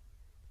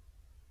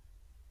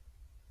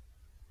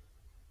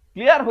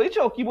 ক্লিয়ার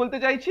হয়েছো কি বলতে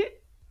চাইছি?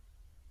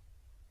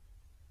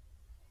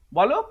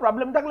 বলো,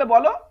 প্রবলেম থাকলে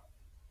বলো।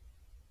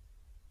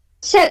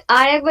 স্যার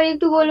আরেকবার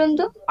একটু বলুন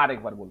তো।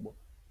 আরেকবার বলবো,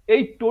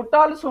 এই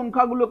টোটাল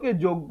সংখ্যাগুলোকে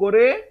যোগ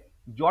করে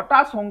যটা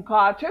সংখ্যা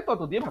আছে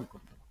তত দিয়ে ভাগ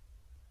করতে হবে।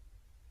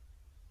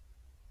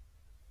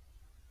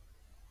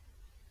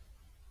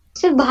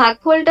 স্যার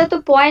ভাগফলটা তো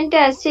পয়েন্টে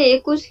আসছে,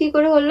 21 কি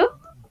করে হলো?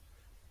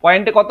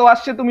 পয়েন্টে কত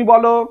আসছে তুমি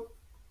বলো,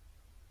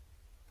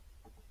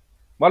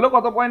 বলো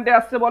কত পয়েন্টে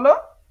আসছে বলো।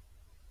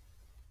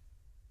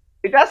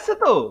 এটা আসছে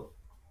তো?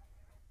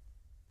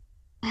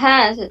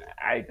 হ্যাঁ স্যার।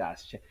 এটা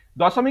আসছে।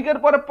 দশমিকের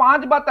পরে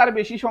 5 বা তার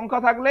বেশি সংখ্যা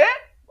থাকলে,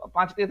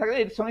 5 থাকলে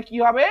এর সঙ্গে কি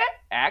হবে,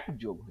 1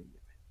 যোগ হয়ে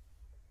যাবে।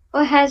 ও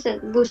হ্যাঁ স্যার,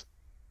 বুঝতে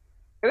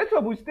পেরেছো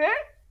বুঝতে?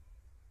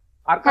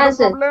 আর কারো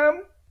প্রবলেম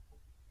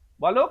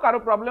বলো, কারো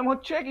প্রবলেম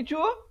হচ্ছে কিছু?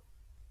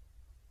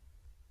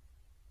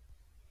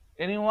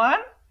 এনিওয়ান?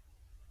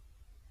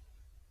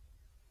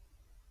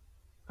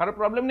 কারো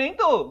প্রবলেম নেই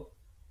তো?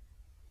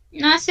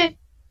 না স্যার।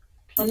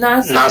 না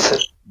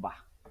স্যার। বাহ,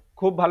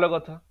 খুব ভালো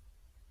কথা।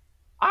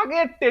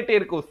 আগের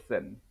টেটের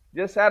কোশ্চেন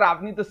যে স্যার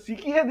আপনি তো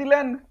শিখিয়ে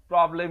দিলেন,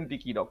 প্রবলেমটি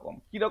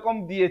কিরকম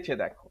দিয়েছে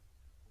দেখো।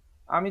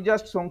 আমি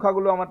জাস্ট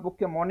সংখ্যাগুলো আমার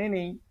পক্ষে মনে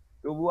নেই,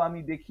 তবু আমি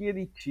দেখিয়ে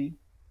দিচ্ছি।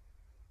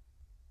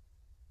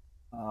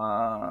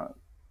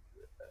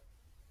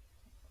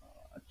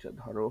 আচ্ছা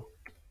ধরো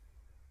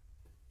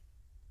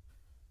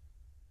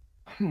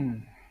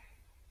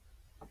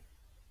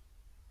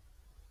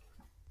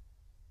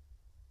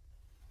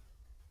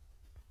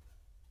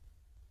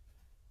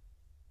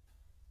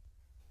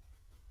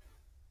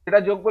এটা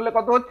যোগ করলে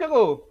কত হচ্ছে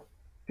গো,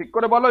 ঠিক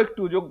করে বলো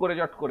একটু, যোগ করে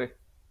চট করে।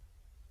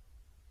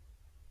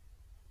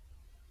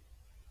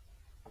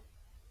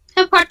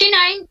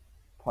 49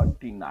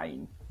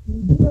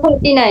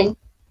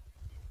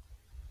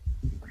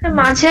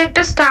 মাঝে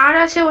একটা স্টার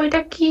আছে, ওইটা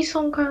কি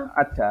সংখ্যা?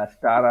 আচ্ছা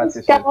স্টার আছে,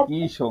 স্যার কি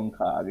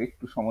সংখ্যা, আগে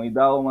একটু সময়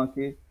দাও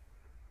আমাকে,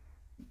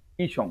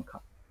 কি সংখ্যা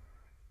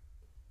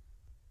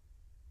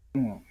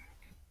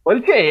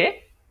বলছে?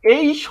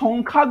 এই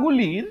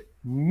সংখ্যাগুলির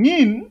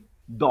মিন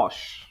 10।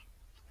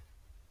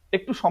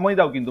 একটু সময়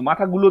দাও, কিন্তু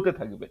মাথা গুলোতে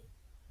থাকবে,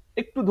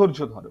 একটু ধৈর্য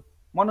ধরো,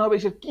 মনে হবে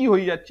সে কি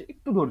হয়ে যাচ্ছে,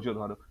 একটু ধৈর্য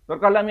ধরো।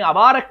 দরকার হলে আমি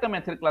আবার একটা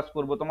ম্যাথের ক্লাস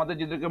করব, তোমাদের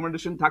যে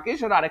রেকমেন্ডেশন থাকে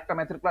সেটা আরেকটা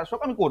ম্যাথের ক্লাস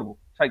হোক আমি করব,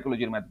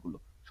 সাইকোলজির ম্যাথগুলো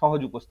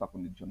সহজ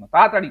উপস্থাপনের জন্য,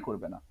 তাড়াতাড়ি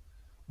করবে না।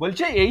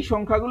 বলছে এই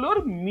সংখ্যাগুলোর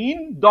মিন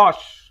 10,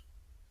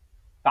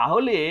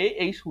 তাহলে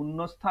এই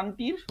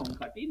শূন্যস্থানটির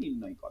সংখ্যাটি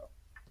নির্ণয় করো।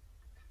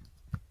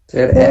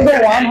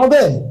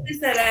 হবে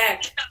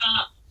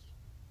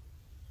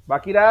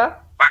বাকিরা?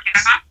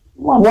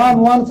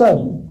 স্যার।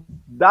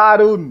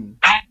 দারুন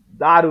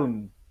দারুন,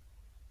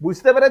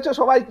 বুঝতে পেরেছো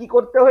সবাই কি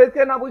করতে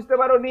হয়েছে না বুঝতে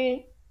পারোনি?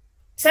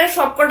 স্যার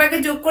সবকটাকে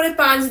যোগ করে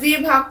 5 দিয়ে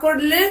ভাগ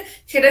করলে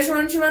সেটা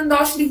সমান সমান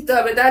 10 লিখতে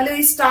হবে, তাহলে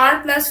ওই স্টার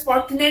প্লাস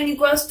 49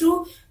 ইকুয়ালস টু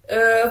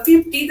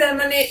 50, তার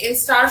মানে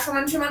স্টার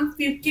সমান সমান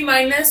 50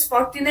 মাইনাস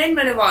 49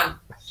 মানে 1।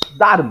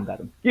 দারুন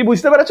দারুন, কি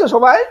বুঝতে পেরেছো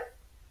সবাই?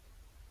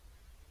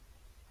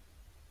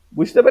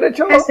 বুঝতে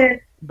পেরেছো?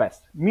 ব্যাস,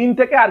 মিন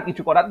থেকে আর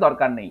কিছু করার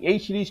দরকার নেই, এই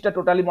সিরিজটা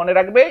টোটালি মনে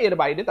রাখবে, এর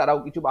বাইরে তারাও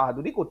কিছু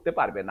বাহাদুরি করতে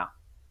পারবে না।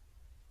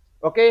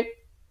 ওকে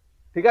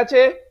ঠিক আছে,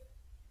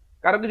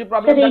 কারো কিছু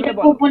প্রবলেম থাকলে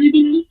বলো।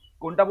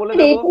 কোনটা বলে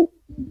দেবো?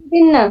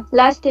 না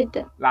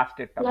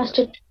লাস্টেরটা।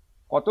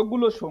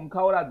 কতগুলো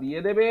সংখ্যা ওরা দিয়ে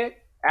দেবে,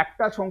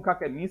 একটা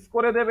সংখ্যাকে মিস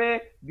করে দেবে,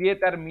 দিয়ে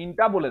তার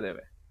মিনটা বলে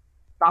দেবে,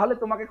 তাহলে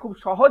তোমাকে খুব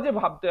সহজে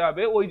ভাবতে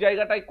হবে ওই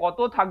জায়গাটায় কত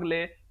থাকলে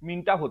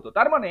মিনটা হতো।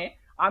 তার মানে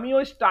আমি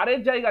ওই স্টারের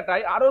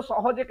জায়গাটায় আরো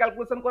সহজে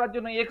ক্যালকুলেশন করার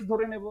জন্য এক্স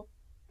ধরে নেব,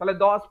 তাহলে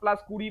 10 plus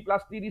 20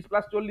 plus 30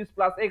 plus 40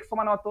 plus x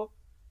সমান হত,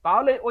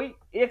 তাহলে ওই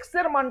এক্স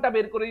এর মানটা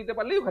বের করে দিতে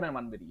পারলেই ওখানের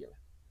মান বেরিয়ে যাবে।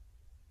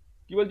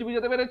 কি বলছি,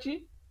 বুঝতে পেরেছি?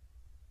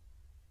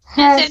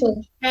 হ্যাঁ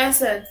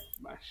স্যার।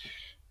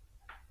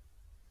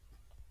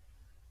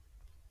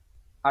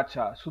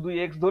 আচ্ছা, শুধু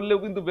এক্স ধরলেও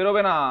কিন্তু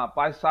বেরোবে না,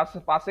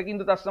 পাশে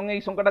কিন্তু তার সঙ্গে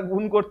এই সংখ্যাটা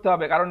গুণ করতে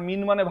হবে, কারণ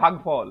মিন মানে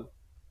ভাগফল,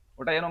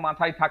 ওটা যেন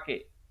মাথায় থাকে।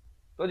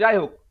 তো যাই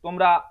হোক,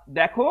 তোমরা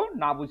দেখো,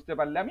 না বুঝতে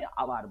পারলে আমি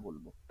আবার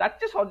বলবো, তার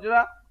চেয়ে সহজরা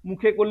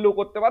মুখে করলেও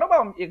করতে পারো বা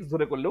এক্স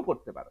ধরে করলেও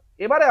করতে পারো।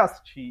 এবারে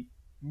আসছি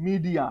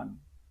মিডিয়ান।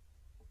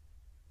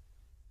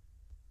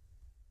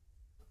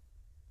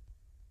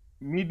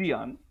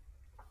 মিডিয়ান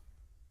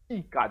কি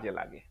কাজে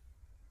লাগে?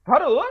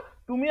 ধরো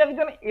তুমি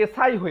একজন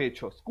এসআই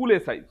হয়েছো, school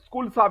SI,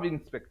 school sub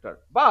inspector,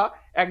 বা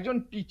একজন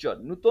টিচার,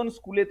 নতুন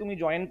স্কুলে তুমি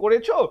জয়েন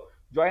করেছো,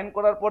 জয়েন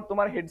করার পর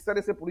তোমার হেড স্যার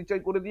এসে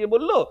পরিচয় করে দিয়ে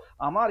বললো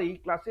আমার এই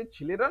ক্লাসের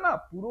ছেলেরা না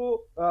পুরো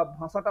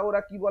ভাষাটা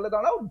ওরা কি বলে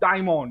দাঁড়াও,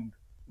 ডায়মন্ড,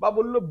 বা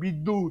বললো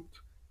বিদ্যুৎ।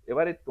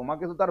 এবারে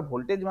তোমাকে তো তার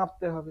ভোল্টেজ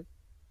মাপতে হবে,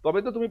 তবে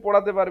তো তুমি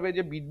পড়াতে পারবে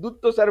যে বিদ্যুৎ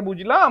তো স্যার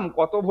বুঝলাম,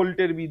 কত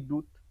ভোল্টের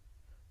বিদ্যুৎ।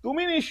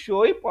 তুমি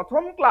নিশ্চয়ই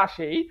প্রথম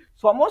ক্লাসেই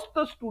সমস্ত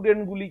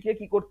স্টুডেন্ট গুলিকে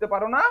কি করতে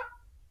পারো না,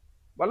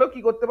 বলো কি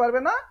করতে পারবে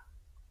না?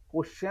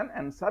 কোশ্চেন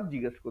অ্যান্সার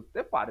জিজ্ঞেস করতে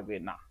পারবে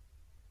না।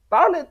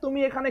 তাহলে তুমি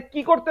এখানে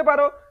কি করতে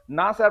পারো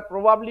না, স্যার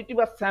প্রবাবিলিটি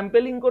বা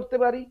স্যাম্পলিং করতে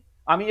পারি,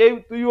 আমি এই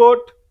তুই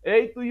ওঠ,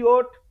 এই তুই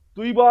ওঠ,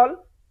 তুই বল,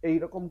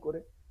 এইরকম করে।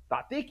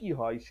 তাতে কি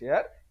হয়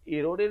স্যার,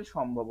 এররের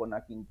সম্ভাবনা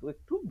কিন্তু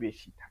একটু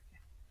বেশি থাকে।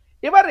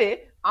 এবারে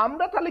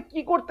আমরা তাহলে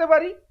কি করতে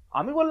পারি?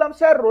 আমি বললাম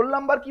স্যার রোল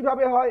নাম্বার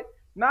কিভাবে হয়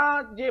না,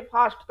 যে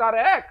ফার্স্ট তার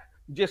 1,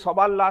 যে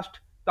সবার লাস্ট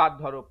তার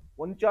ধরো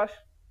 50।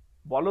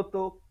 বলতো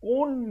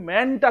কোন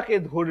ম্যানটাকে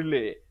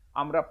ধরলে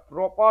আমরা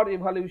প্রপার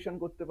ইভালুয়েশন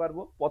করতে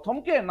পারবো,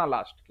 প্রথমকে না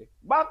লাস্টকে,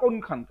 বা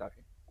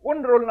কোনখানকাকে, কোন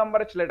রোল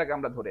নাম্বারের ছেলেটাকে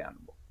আমরা ধরে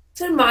আনবো?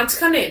 স্যার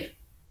মাঝখানের।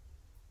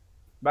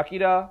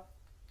 বাকিরা?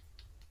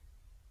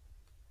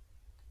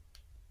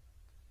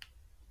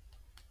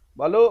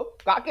 বলো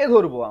কাকে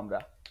ধরবো আমরা?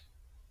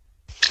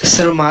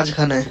 স্যার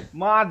মাঝখানে।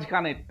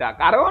 মাঝখানেরটা,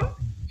 কারণ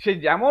সে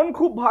যেমন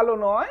খুব ভালো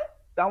নয়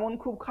তেমন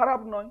খুব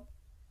খারাপ নয়।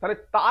 তাহলে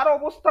তার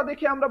অবস্থা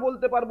দেখে আমরা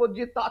বলতে পারবো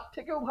যে তার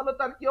থেকেও ভালো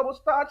তার কি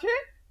অবস্থা আছে,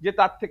 যে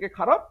তার থেকে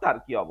খারাপ তার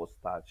কি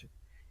অবস্থা আছে।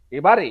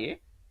 এবারে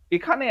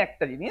এখানে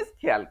একটা জিনিস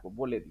খেয়াল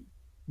বলে দিই,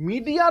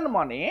 মিডিয়ান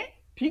মানে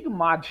ঠিক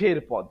মাঝের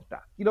পদটা।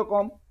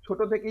 কিরকম? ছোট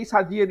থেকেই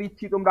সাজিয়ে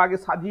দিচ্ছি, তোমরা আগে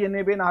সাজিয়ে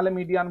নেবে, নাহলে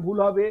মিডিয়ান ভুল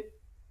হবে।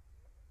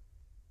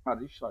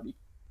 সরি,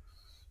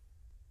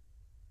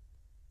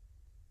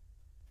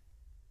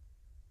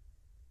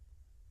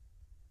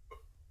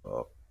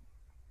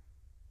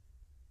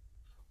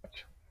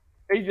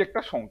 এই যে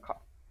একটা সংখ্যা,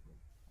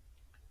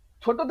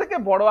 ছোট থেকে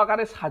বড়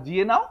আকারে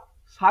সাজিয়ে নাও,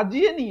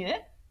 সাজিয়ে নিয়ে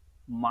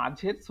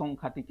মাঝের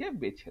সংখ্যাটিকে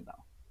বেছে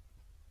দাও,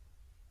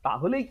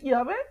 তাহলেই কি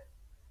হবে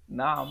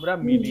না আমরা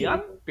মিডিয়ান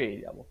পেয়ে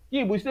যাব। কি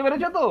বুঝতে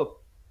পেরেছো তো?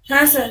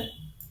 হ্যাঁ স্যার।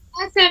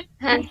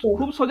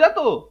 খুব সোজা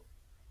তো?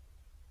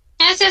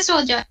 হ্যাঁ স্যার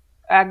সোজা,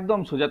 একদম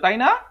সোজা, তাই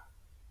না?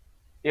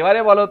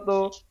 এবারে বলো তো,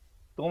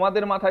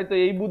 তোমাদের মাথায় তো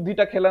এই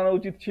বুদ্ধিটা খেলানো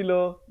উচিত ছিল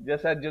যে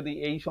স্যার যদি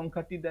এই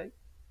সংখ্যাটি দেয়।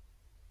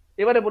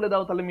 এবারে বলে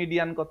দাও তাহলে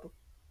মিডিয়ান কত?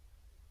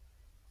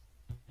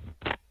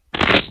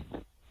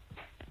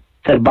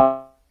 স্যার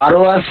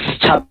 12 আর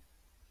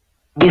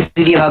 26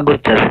 দিয়ে ভাগ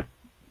করতে হবে।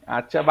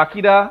 আচ্ছা,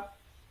 বাকিরা?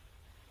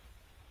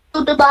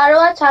 12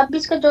 আর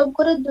 26 কে যোগ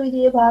করে 2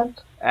 দিয়ে ভাগ।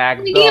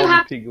 একদম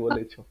ঠিক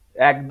বলেছো,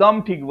 একদম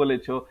ঠিক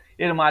বলেছো।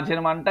 এর মাঝের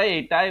মানটা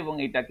এটা এবং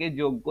এটাকে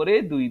যোগ করে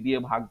 2 দিয়ে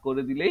ভাগ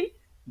করে দিলেই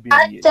বেরিয়ে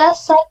যাবে। আচ্ছা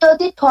স্যার,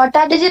 যদি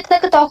 6টা ডিজিট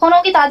থাকে তখনও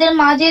কি তাদের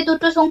মাঝে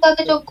দুটো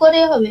সংখ্যাকে যোগ করে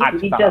হবে?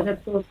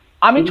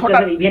 আমি 6টা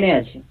ইভেনে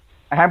আছে।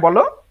 হ্যাঁ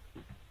বলো।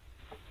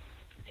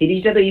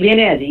 সিরিজটা তো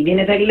ইভেনে আছে,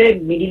 ইভেনে থাকলে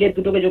মিডিলের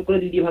দুটোকে যোগ করে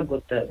 2 দিয়ে ভাগ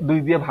করতে হবে। 2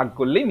 দিয়ে ভাগ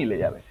করলেই মিলে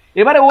যাবে।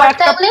 এবারে ও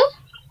একটা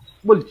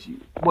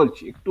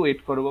বলছি একটু ওয়েট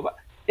করো বাবা।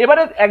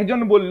 এবারে একজন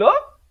বলল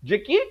যে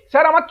কি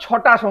স্যার আমার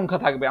 6টা সংখ্যা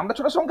থাকবে, আমরা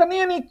 6টা সংখ্যা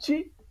নিয়ে নিচ্ছি।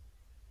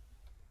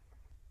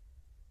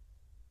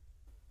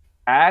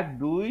 1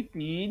 2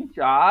 3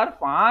 4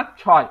 5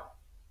 6।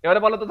 এবারে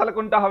বলো তো তাহলে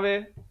কোনটা হবে?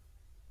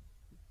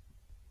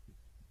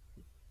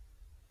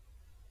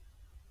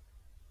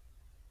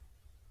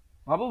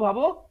 ভাবো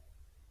ভাবো।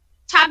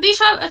 26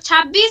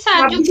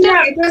 আর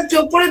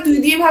যোগ করে 2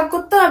 দিয়ে ভাগ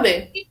করতে হবে।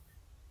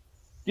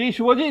 কি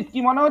শুভজিৎ, কি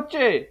মনে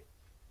হচ্ছে?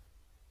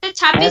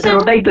 26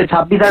 ওটাই তো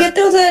 26 আর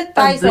ক্ষেত্রেও স্যার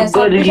তাই স্যার,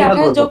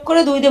 26 যোগ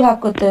করে 2 দিয়ে ভাগ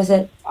করতে হবে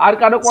স্যার। আর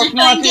কারো প্রশ্ন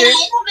আছে?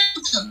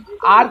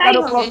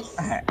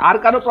 আর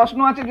কারো প্রশ্ন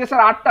আছে যে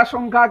স্যার 8টা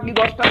সংখ্যা কি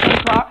 10টা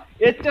সংখ্যা?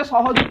 এর চেয়ে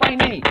সহজ উপায়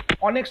নেই।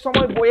 অনেক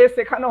সময় বইয়ে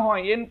শেখানো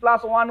হয়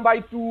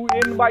n+1/2,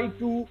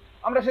 n/2,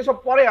 আমরা সেসব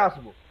পরে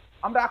আসবো,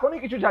 আমরা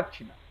এখনই কিছু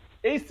যাচ্ছি না।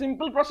 এই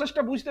সিম্পল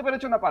প্রসেসটা বুঝতে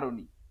পেরেছো না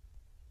পারোনি?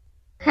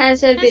 হ্যাঁ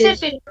স্যার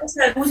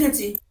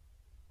বুঝেছি।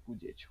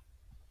 বুঝেছো,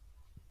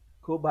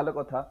 খুব ভালো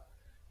কথা।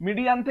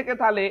 মিডিয়ান থেকে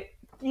তাহলে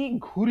কি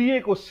ঘুরিয়ে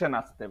কোশ্চেন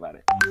আসতে পারে?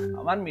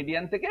 আমার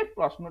মিডিয়ান থেকে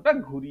প্রশ্নটা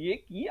ঘুরিয়ে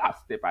কি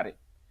আসতে পারে?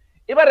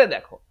 এবারে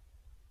দেখো,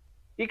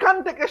 এখান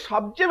থেকে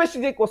সবচেয়ে বেশি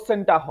যে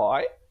কোশ্চেনটা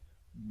হয়,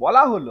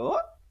 বলা হলো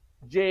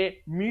যে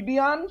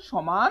মিডিয়ান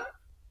সমান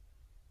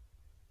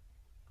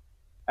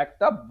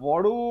একটা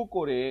বড়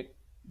করে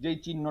যে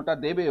চিহ্নটা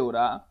দেবে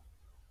ওরা,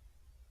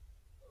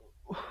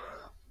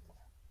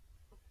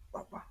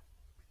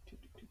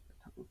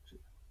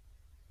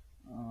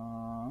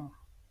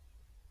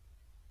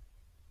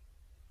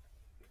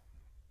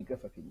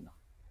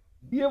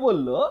 দিয়ে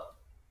বলল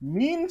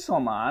মিন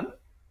সমান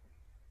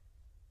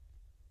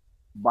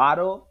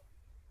 12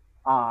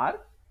 আর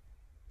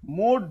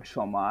মোড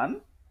সমান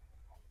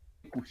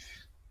 21।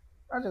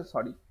 আচ্ছা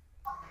সরি,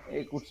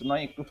 21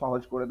 নয়, একটু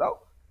সহজ করে দাও,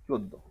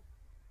 14।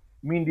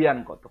 মিডিয়ান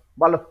কত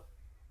বলো,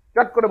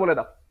 চট করে বলে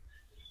দাও।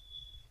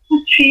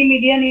 3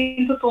 মিডিয়ান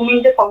ইনটু 2 মিন,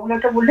 যে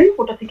ফর্মুলাটা বললেন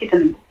ওটা থেকে এটা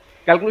নেব।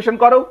 ক্যালকুলেশন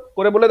করো,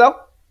 করে বলে দাও।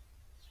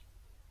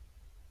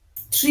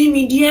 3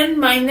 মিডিয়ান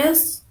মাইনাস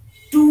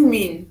 2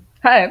 মিন।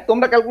 হ্যাঁ,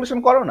 তোমরা ক্যালকুলেশন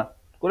করো না,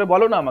 করে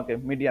বলো না আমাকে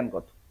মিডিয়ান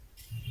কত।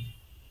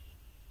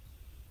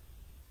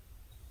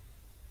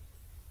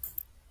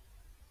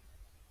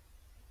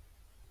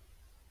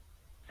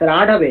 স্যার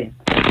 8 হবে,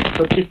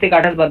 36 থেকে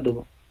 28 বাদ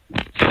দেবো।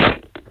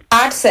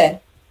 8 স্যার।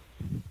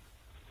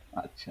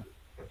 আচ্ছা,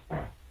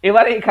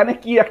 এবারে এখানে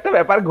কি একটা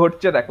ব্যাপার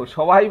ঘটছে দেখো,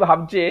 সবাই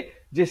ভাবছে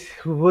যে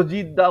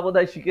শুভজিৎ দা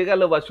বোধহয় শিখে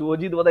গেল বা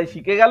শুভজিৎ বোধহয়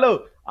শিখে গেল,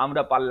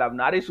 আমরা পারলাম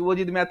না। আরে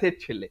শুভজিৎ ম্যাথের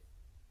ছেলে,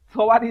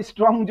 সবারই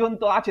স্ট্রং জোন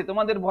তো আছে,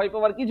 তোমাদের ভয়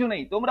পাওয়ার কিছু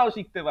নেই, তোমরাও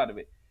শিখতে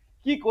পারবে।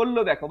 কি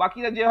করলো দেখো,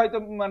 বাকিরা যে হয়তো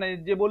মানে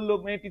যে বললো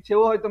মেয়েটি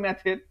সেও হয়তো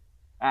ম্যাথের,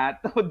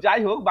 তো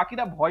যাই হোক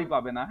বাকিরা ভয়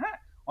পাবে না। হ্যাঁ,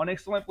 অনেক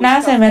সময় না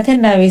স্যার ম্যাথের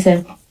না আমি স্যার।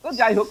 তো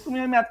যাই হোক, তুমি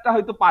ম্যাথটা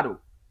হয়তো পারো।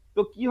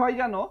 তো কি হয়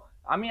জানো,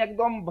 আমি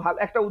একদম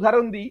একটা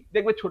উদাহরণ দিই,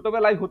 দেখবে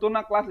ছোটবেলায় হতো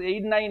না, ক্লাস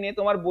 8-9-এ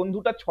তোমার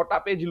বন্ধুটা 6টা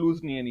পেজ লুজ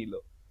নিয়ে নিল,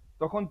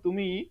 তখন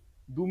তুমি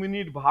 2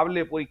 মিনিট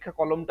ভাবলে পরীক্ষা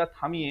কলমটা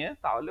থামিয়ে,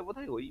 তাহলে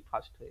বোধহয় ওই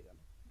ফার্স্ট হয়ে গেল।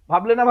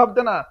 ভাবলে না?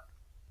 ভাবতে না?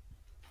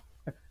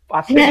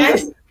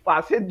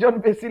 পাশের জন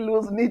বেশি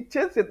লুজ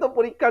নিচ্ছে, সে তো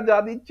পরীক্ষা যা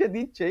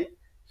দিচ্ছেই,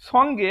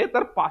 সঙ্গে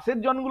তার পাশের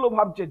জনগুলো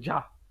ভাবছে যা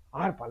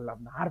আর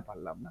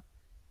পারলাম না।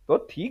 তো তো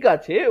ঠিক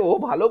আছে, ও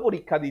ভালো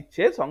পরীক্ষা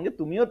দিচ্ছে, সঙ্গে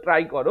তুমিও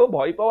ট্রাই করো,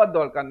 ভয় পাওয়ার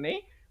দরকার নেই।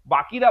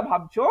 বাকিরা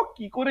ভাবছো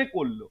কি করে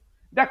করলো।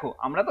 দেখো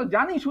আমরা তো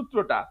জানি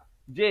সূত্রটা,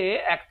 যে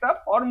একটা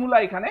ফর্মুলা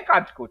এখানে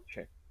কাজ করছে।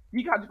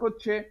 কি কাজ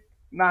করছে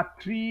না,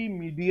 3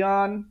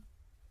 মিডিয়ান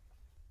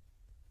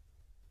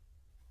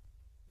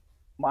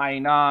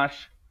মাইনাস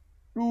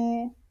 2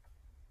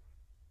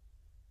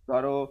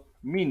 ধরো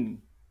মিন।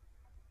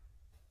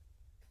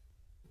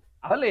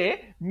 তাহলে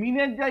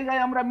মিনের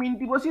জায়গায় আমরা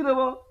মিনটি বসিয়ে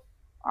দেবো।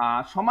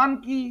 সমান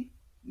কি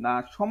না,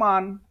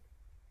 সমান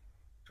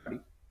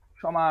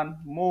সমান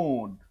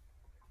মোড।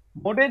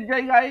 মোডের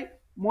জায়গায়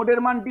মোডের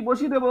মানটি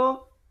বসিয়ে দেবো।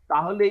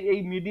 তাহলে এই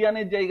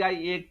মিডিয়ানের জায়গায়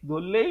এক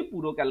ধরলেই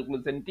পুরো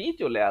ক্যালকুলেশনটি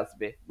চলে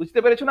আসবে। বুঝতে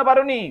পেরেছো না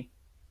পারোনি?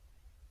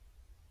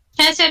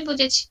 হ্যাঁ স্যার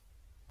বুঝেছি।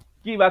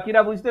 কি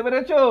বাকিরা বুঝতে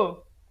পেরেছো?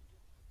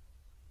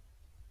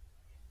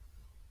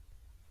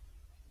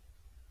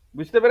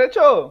 বুঝতে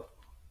পেরেছো?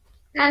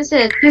 হ্যাঁ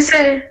স্যার।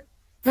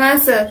 হ্যাঁ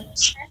স্যার।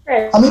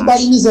 আমি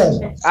পারিনি স্যার।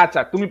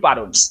 আচ্ছা তুমি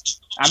পারোনি,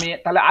 আমি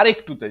তাহলে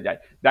আরেকটুতে যাই।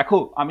 দেখো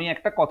আমি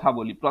একটা কথা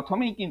বলি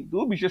প্রথমেই, কিন্তু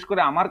বিশেষ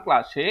করে আমার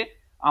ক্লাসে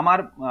আমার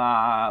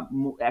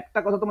একটা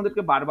কথা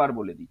তোমাদেরকে বারবার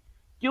বলে দিই,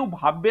 কেউ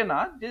ভাববে না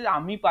যে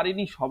আমি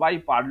পারিনি সবাই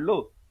পারলো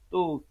তো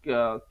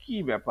কি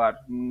ব্যাপার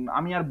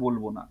আমি আর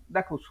বলবো না।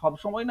 দেখো সব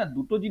সময় না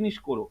দুটো জিনিস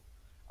করো।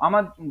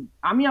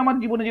 আমি আমার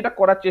জীবনে যেটা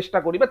করার চেষ্টা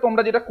করি বা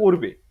তোমরা যেটা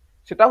করবে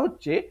সেটা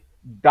হচ্ছে,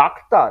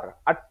 ডাক্তার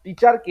আর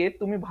টিচারকে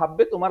তুমি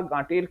ভাববে তোমার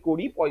গাঁটের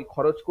কড়ি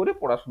খরচ করে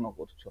পড়াশোনা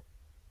করছো,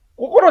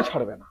 কখনো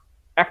ছাড়বে না।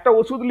 একটা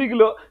ওষুধ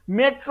লিখলো,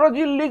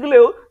 মেট্রোজিল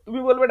লিখলেও তুমি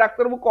বলবে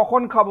ডাক্তারবাবু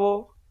কখন খাবো,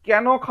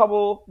 কেন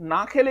খাবো,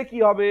 না খেলে কি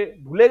হবে,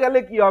 ভুলে গেলে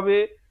কি হবে,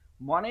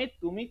 মানে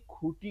তুমি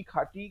খুঁটি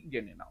খাটি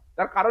জেনে নাও।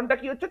 তার কারণটা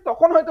কি হচ্ছে,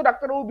 তখন হয়তো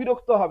ডাক্তারবাবু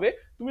বিরক্ত হবে,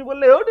 তুমি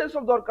বললে ওটা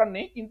সব দরকার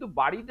নেই, কিন্তু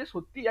বাড়িতে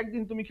সত্যি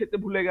একদিন তুমি খেতে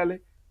ভুলে গেলে,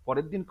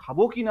 পরের দিন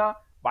খাবো কিনা,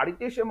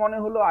 বাড়িতে এসে মনে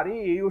হলো আরে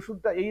এই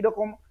ওষুধটা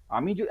এইরকম,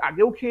 আমি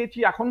আগেও খেয়েছি,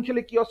 এখন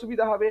খেলে কি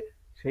অসুবিধা হবে।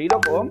 সেই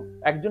রকম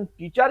একজন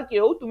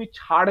টিচারকেও তুমি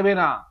ছাড়বে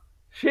না,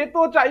 সে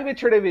তো চাইবে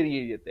ছেড়ে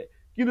বেরিয়ে যেতে,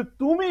 কিন্তু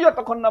তুমি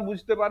যতক্ষণ না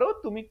বুঝতে পারো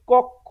তুমি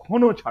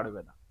কখনো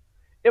ছাড়বে না।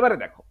 এবারে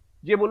দেখো,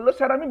 যে বললো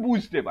স্যার আমি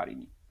বুঝতে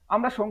পারিনি,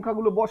 আমরা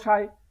সংখ্যাগুলো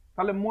বসাই।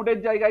 তাহলে মোডের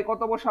জায়গায়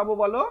কত বসাবো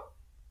বলো,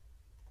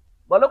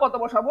 বলো কত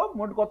বসাবো?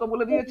 মোড কত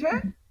বলে দিয়েছে?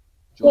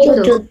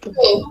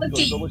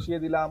 14 বসিয়ে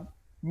দিলাম।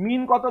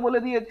 মিন কত বলে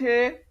দিয়েছে?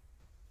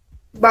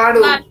 12।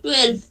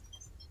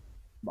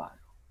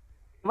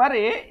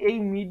 এবারে এই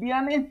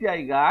মিডিয়ানের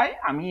জায়গায়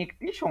আমি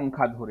একটি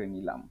সংখ্যা ধরে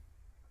নিলাম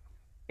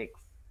x।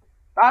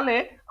 তাহলে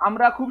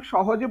আমরা খুব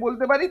সহজে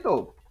বলতে পারি তো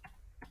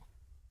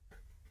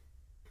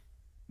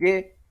যে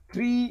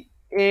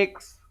 3x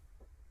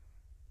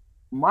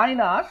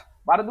মাইনাস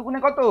 12 দুগুণে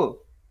কত?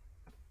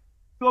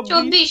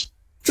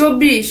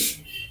 24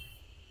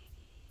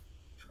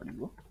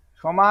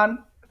 সমান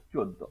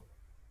 14।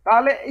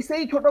 তাহলে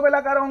সেই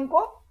ছোটবেলাকার অঙ্ক,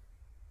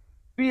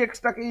 3x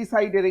টাকে এই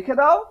সাইডে রেখে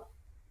দাও,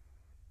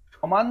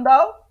 সমান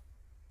দাও,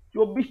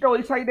 24টা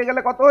ওই সাইডে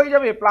গেলে কত হয়ে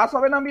যাবে? প্লাস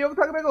হবে না বিয়োগ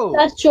থাকবে গো?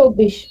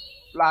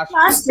 প্লাস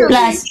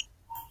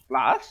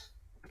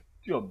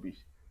 24।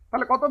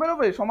 তাহলে কত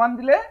বেরোবে সমান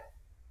দিলে?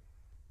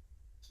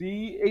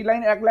 এই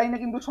লাইন এক লাইনে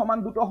কিন্তু সমান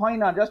দুটো হয়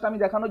না, জাস্ট আমি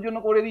দেখানোর জন্য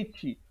করে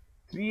দিচ্ছি।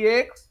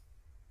 3x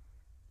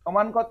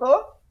সমান কত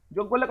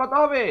যোগ করলে কত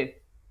হবে?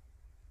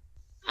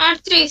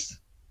 38।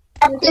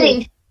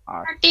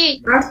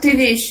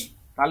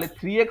 তাহলে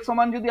 3x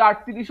সমান যদি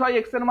 38 হয়,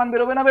 x এর মান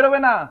বেরোবে না বেরোবে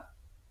না?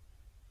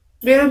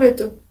 বেরোবে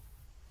তো।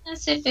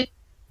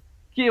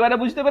 কি এবারে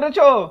বুঝতে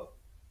পেরেছো?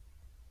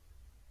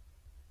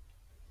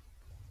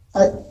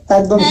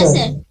 একদম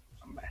স্যার।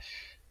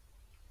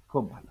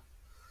 খুব ভালো।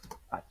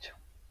 আচ্ছা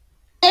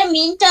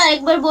মিনটা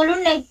একবার বলুন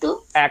না একটু।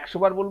 100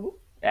 বার বলবো?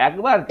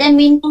 একবার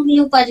মিনটা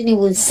আমিও পারিনি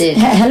বুঝতে।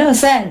 Hello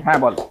sir. হ্যাঁ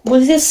বল।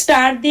 বলছি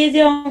স্টার দিয়ে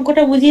যে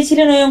অঙ্কটা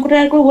বুঝিয়েছিলেন ওই অঙ্কটা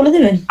আরেকবার বলে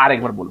দেবেন?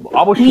 আরেকবার বলবো,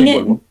 অবশ্যই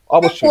বলবো,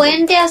 অবশ্যই।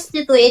 পয়েন্টে আসছে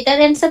তো, এটার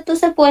অ্যানসার তো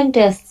স্যার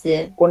পয়েন্টে আসছে।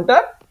 কোনটা?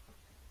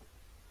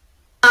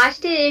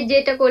 লাস্টে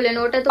যেটা করলেন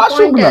ওটা তো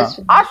পয়েন্টে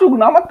আসবে। আসুক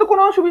না, আমার তো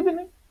কোনো অসুবিধা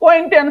নেই।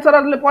 পয়েন্টে অ্যানসার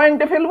আসলে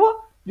পয়েন্টে ফেলবো,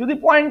 যদি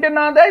পয়েন্টে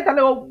না দেয়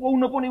তাহলে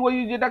পৌনপনি ওই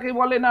যেটাকে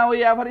বলে না ওই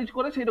অ্যাভারেজ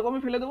করে সেই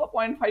রকমই ফেলে দেবো।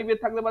 0.5 এর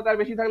থাকলে বা তার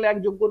বেশি থাকলে 1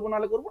 যোগ করবো,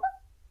 নাহলে করবো না।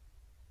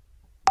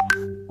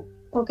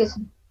 Okay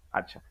sir.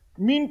 আচ্ছা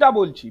মিনটা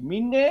বলছি,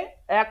 মিনে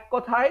এক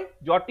কথায়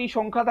যটি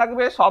সংখ্যা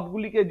থাকবে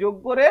সবগুলিকে যোগ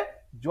করে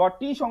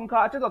যটি সংখ্যা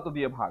আছে তত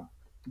দিয়ে ভাগ।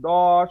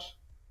 10,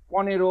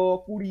 15,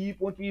 20,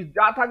 25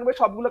 যা থাকবে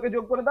সবগুলোকে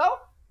যোগ করে দাও,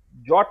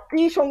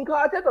 যটি সংখ্যা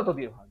আছে তত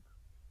দিয়ে ভাগ।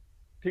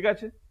 ঠিক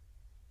আছে,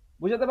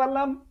 বুঝাতে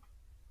পারলাম?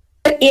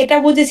 এটা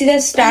বুঝেছি,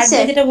 স্টার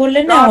যেটা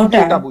বললেন না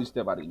ওটা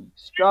বুঝতে পারিনি।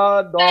 স্টার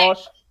 10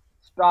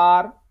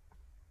 স্টার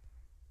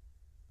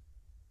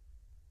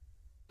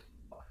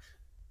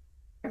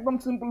একদম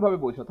সিম্পল ভাবে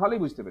বোঝো,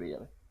 তাহলেই বুঝতে পেরে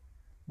যাবে।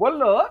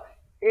 বললো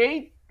এই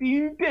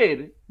তিনটের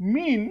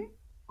মিন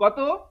কত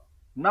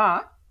না,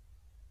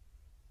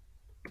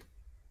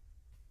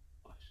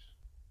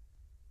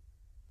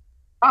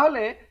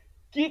 তাহলে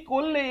কি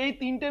করলে এই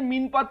তিনটে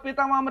মিন পদ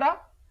পেতাম আমরা?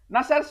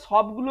 না স্যার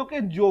সবগুলোকে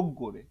যোগ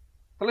করে।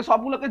 তাহলে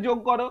সবগুলোকে যোগ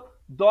করো,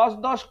 10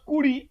 10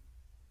 20।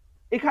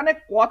 এখানে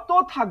কত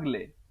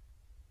থাকলে,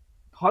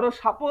 ধরো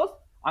সাপোজ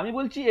আমি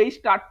বলছি এই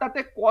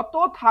স্টারটাতে কত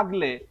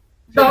থাকলে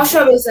 10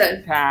 হবে স্যার।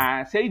 হ্যাঁ,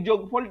 সেই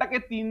যোগফলটাকে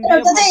 3 দিয়ে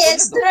ভাগ ওটাতে x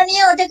ধরে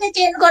নিয়ে ওটাকে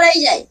চেঞ্জ করাই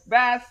যায়।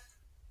 ব্যাস,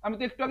 আমি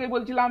তো একটু আগে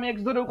বলছিলাম x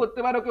ধরেও করতে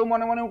পারো, কেউ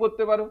মনে মনেও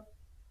করতে পারো।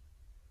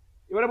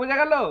 এবারে বোঝা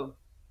গেল?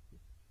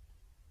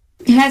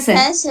 হ্যাঁ স্যার।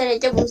 হ্যাঁ স্যার,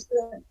 এটা বুঝতে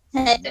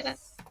হ্যাঁ।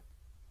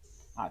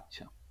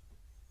 আচ্ছা,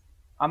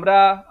 আমরা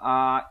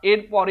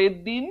এর পরের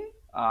দিন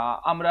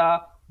আমরা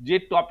যে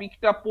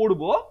টপিকটা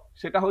পড়বো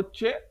সেটা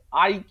হচ্ছে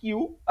আইকিউ।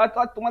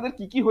 তোমাদের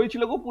কি কি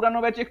হয়েছিল গো পুরানো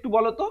ব্যাচে একটু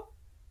বলো তো?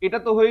 এটা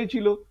তো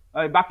হয়েছিল,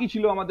 বাকি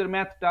ছিল আমাদের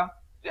ম্যাথটা।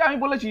 আমি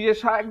বলেছি যে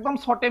একদম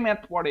শর্টে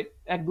ম্যাথ পড়ে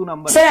 1-2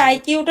 নাম্বার। স্যার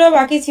আইকিউটা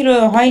বাকি ছিল,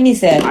 হয়নি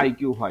স্যার।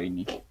 আইকিউ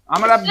হয়নি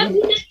আমরা,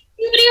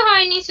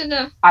 হয়নি শুধু।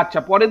 আচ্ছা,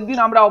 পরের দিন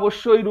আমরা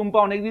অবশ্যই, রুম্পা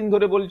অনেকদিন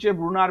ধরে বলছে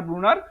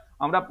ব্রুনার,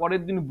 আমরা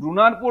পরের দিন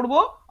ব্রুনার পড়বো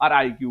আর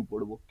আইকিউ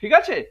পড়বো, ঠিক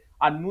আছে?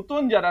 আর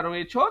নতুন যারা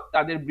রয়েছে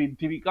তাদের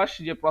বৃদ্ধি বিকাশ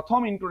যে প্রথম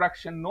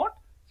ইন্ট্রোডাকশন নোট,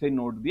 সেই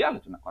নোট দিয়ে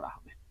আলোচনা করা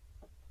হবে।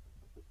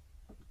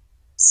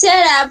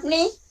 স্যার আপনি,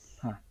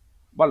 হ্যাঁ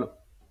বলো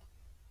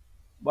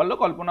বলো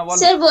কল্পনা বলো।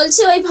 স্যার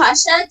বলছি ওই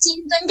ভাষা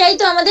চিন্তনটাই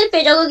তো আমাদের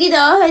পেডাগোগি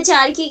দেওয়া হয়েছে,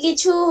 আর কি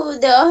কিছু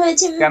দেওয়া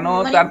হয়েছে? কেন,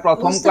 তার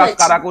প্রথম ক্লাস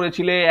কারা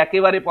করেছিলে?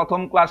 একেবারে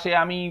প্রথম ক্লাসে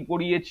আমি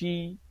পড়িয়েছি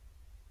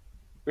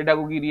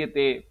পেডাগোগির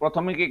ইয়েতে।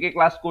 প্রথমে কে কে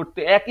ক্লাস করতে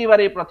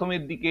একেবারে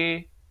প্রথমের দিকে?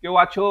 কেউ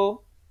আছো?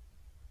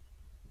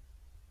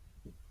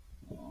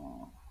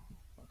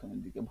 প্রথমের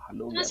দিকে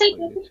ভালো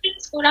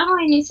করা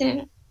হয়নি স্যার।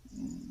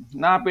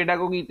 না,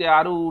 পেডাগোগিতে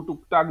আরো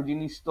টুকটাক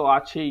জিনিস তো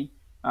আছেই,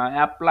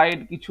 অ্যাপ্লাইড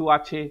কিছু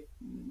আছে,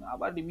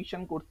 আবার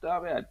রিভিশন করতে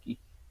হবে আর কি।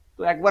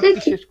 তো একবার কি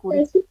শেষ করি?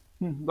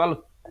 বলো।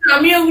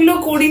 আমি ওগুলো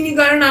করিনি,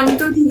 কারণ আমি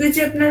তো ঢুকেছি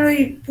আপনার ওই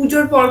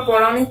পুজোর পর,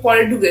 অনেক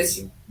পরে ঢুকেছি।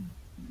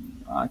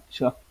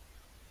 আচ্ছা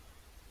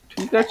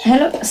ঠিক আছে।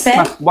 হ্যালো স্যার,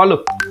 বলো।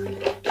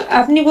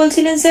 আপনি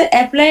বলছিলেন স্যার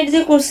অ্যাপ্লাইড যে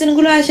কোশ্চেন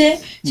গুলো আসে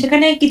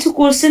সেখানে কিছু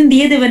কোশ্চেন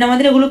দিয়ে দেবেন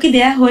আমাদের, ওগুলো কি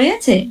দেয়া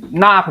হয়েছে?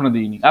 না,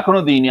 এখনো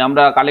দিইনি,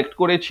 আমরা কালেক্ট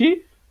করেছি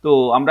তো,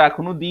 আমরা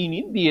এখনো দিইনি,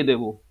 দিয়ে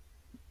দেব,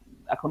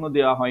 এখনো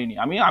দেওয়া হয়নি।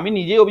 আমি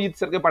নিজেই অভিজিৎ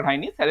স্যারকে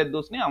পাঠাইনি, স্যারের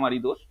দোষ নেই, আমারই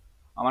দোষ,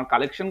 আমার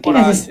কালেকশন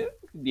করা আছে,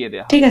 দিয়ে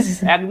দেয়া। ঠিক আছে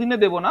স্যার। একদিনে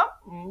দেব না,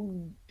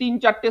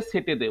 3-4টে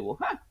সেটে দেব।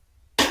 হ্যাঁ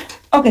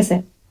ওকে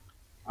স্যার।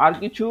 আর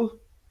কিছু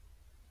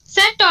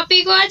স্যার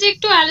টপিক ওয়াইজ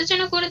একটু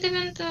আলোচনা করে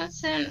দেবেন তো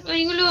স্যার,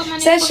 ওইগুলো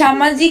মানে। স্যার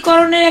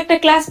সামাজিকরণের একটা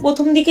ক্লাস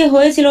প্রথম দিকে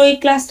হয়েছিল, ওই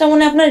ক্লাসটা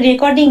মনে আপনার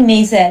রেকর্ডিং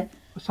নেই স্যার।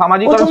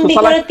 সামাজিকরণ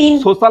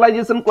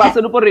সোশ্যালাইজেশন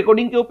ক্লাসের উপর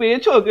রেকর্ডিং কেউ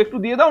পেয়েছো? একটু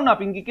দিয়ে দাও না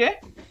পিঙ্কিকে।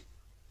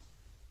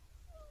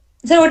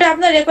 স্যার ওটা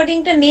আপনার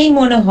রেকর্ডিংটা নেই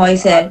মনে হয়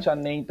স্যার। আচ্ছা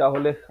নেই,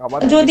 তাহলে আবার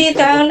যদি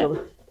তাহলে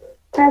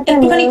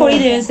একটুখানি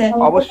করিয়ে দেবেন স্যার।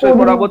 অবশ্যই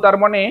করাবো। তার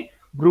মানে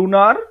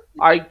ব্রুনার,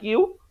 আইকিউ,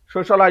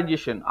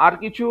 সোশ্যালাইজেশন, আর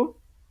কিছু?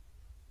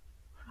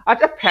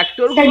 আচ্ছা,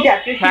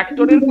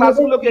 ফ্যাক্টরের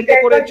ক্লাসগুলো কে কে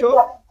করেছো?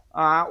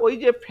 ওই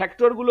যে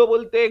ফ্যাক্টর গুলো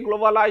বলতে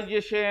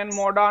গ্লোবালাইজেশন,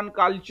 মডার্ন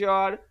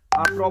কালচার,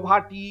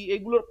 প্রভার্টি,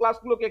 এগুলোর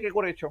ক্লাসগুলো কে কে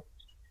করেছো?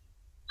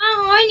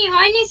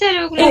 হয়নি স্যার,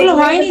 ওগুলো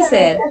হয়নি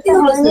স্যার।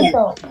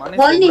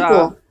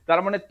 তার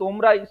মানে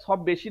তোমরা সব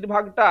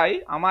বেশিরভাগটাই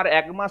আমার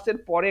 1 মাসের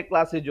পরে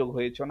ক্লাসে যোগ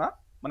হয়েছো না,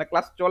 মানে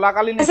ক্লাস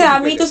চলাকালীন।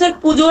 আমি তো স্যার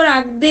পুজোর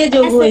আগে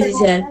যোগ হয়েছি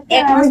স্যার।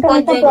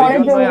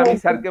 আমি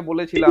স্যারকে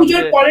বলেছিলাম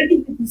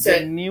যে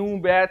নিউ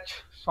ব্যাচ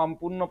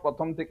সম্পূর্ণ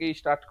প্রথম থেকেই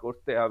স্টার্ট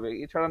করতে হবে,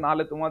 এছাড়া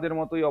নাহলে তোমাদের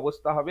মতোই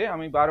অবস্থা হবে,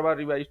 আমি বারবার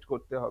রিভাইজ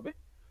করতে হবে।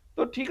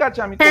 তো ঠিক আছে,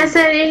 আমি হ্যাঁ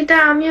স্যার, এইটা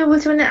আমিও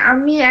বলছি, মানে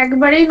আমি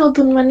একবারেই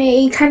নতুন, মানে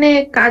এইখানে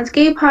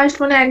কাজকেই ফার্স্ট,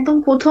 মানে একদম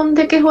প্রথম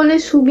থেকে হলে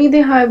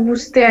সুবিধে হয়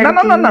বুঝতে। না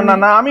না না না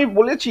না, আমি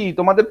বলেছি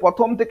তোমাদের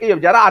প্রথম থেকে,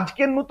 যারা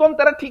আজকের নতুন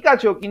তারা ঠিক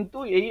আছে, কিন্তু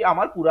এই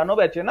আমার পুরানো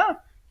ব্যাচে না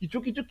কিছু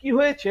কিছু কি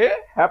হয়েছে,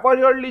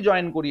 হ্যাপাজার্ডলি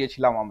জয়েন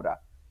করিয়েছিলাম আমরা,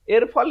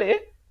 এর ফলে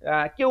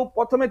কেউ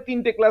প্রথমে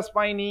 3টে ক্লাস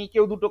পায়নি,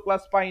 কেউ 2টো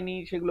ক্লাস পায়নি,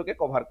 সেগুলোকে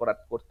কভার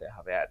করতে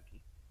হবে আর কি।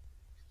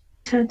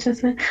 আচ্ছা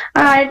স্যার,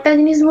 আর একটা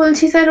জিনিস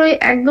বলছি স্যার, ওই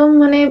একদম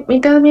মানে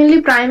এটা মেইনলি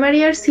প্রাইমারি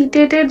আর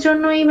সিটেট এর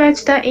জন্য এই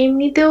ব্যাচটা,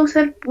 এমনিতেও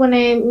স্যার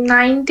মানে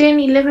 9, 10,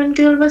 11,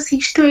 12 বা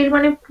 6 to 8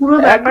 মানে পুরো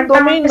ব্যাপারটা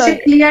আমার কাছে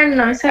ক্লিয়ার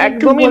নয় স্যার,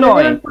 একদমই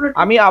নয়।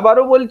 আমি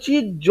আবারও বলছি,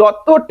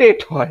 যত টেট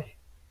হয়,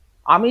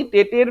 আমি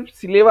টেটের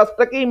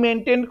সিলেবাসটাকেই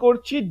মেনটেন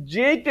করছি,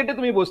 যেই টেটে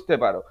তুমি বসতে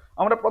পারো।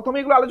 আমরা প্রথমে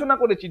এগুলো আলোচনা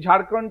করেছি,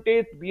 Jharkhand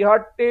TET, Bihar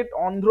TET,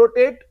 Andhra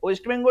TET,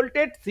 West Bengal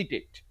TET,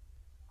 CTET,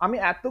 আমি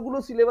এতগুলো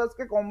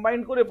সিলেবাসকে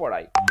কম্বাইন করে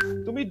পড়াই।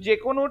 তুমি যে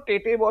কোনো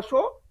টেটে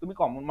বসো, তুমি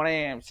কমন মানে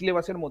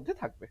সিলেবাসের মধ্যে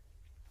থাকবে।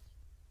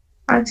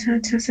 আচ্ছা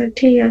আচ্ছা স্যার,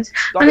 ঠিক আছে,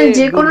 মানে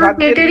যে কোনো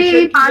টেটেরই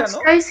এই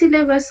 5টাই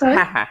সিলেবাস হয়।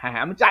 হ্যাঁ হ্যাঁ,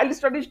 আমি চাইল্ড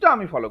স্টাডিজটা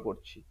আমি ফলো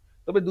করছি।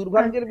 তবে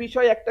দুর্ভাগ্যের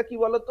বিষয় একটা কি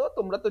বলতো,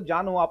 তোমরা তো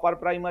জানো আপার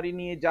প্রাইমারি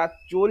নিয়ে যা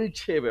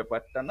চলছে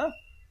ব্যাপারটা, না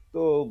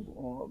তো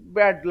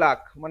ব্যাড লাক,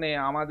 মানে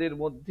আমাদের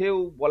মধ্যেও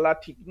বলা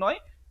ঠিক নয়,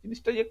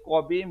 জিনিসটা যে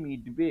কবে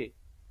মিটবে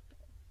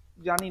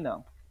জানি না।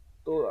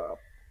 তো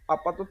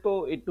আপাতত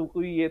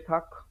এটুকুই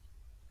থাক,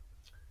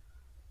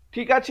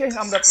 ঠিক আছে।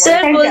 আমরা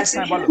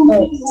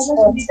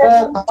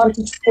আমার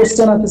কিছু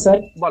কোশ্চেন আছে স্যার।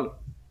 বলো।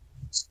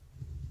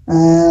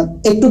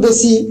 একটু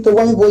বেশি, তবু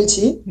আমি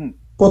বলছি।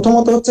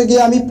 প্রথমত হচ্ছে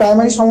গিয়ে আমি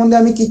প্রাইমারি সম্বন্ধে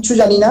আমি কিচ্ছু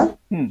জানি না,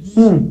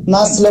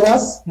 না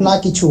সিলেবাস না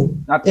কিছু।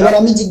 এবার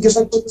আমি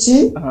জিজ্ঞাসা করছি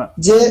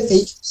যে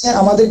এইখানে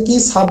আমাদের কি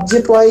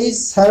সাবজেক্ট ওয়াইজ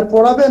স্যার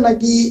পড়াবে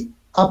নাকি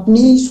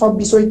আপনি সব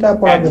বিষয়টা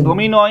পড়াবেন?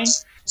 একদমই নয়,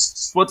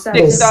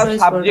 প্রত্যেকটা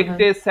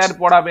সাবজেক্টে স্যার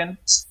পড়াবেন।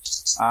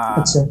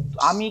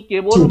 আমি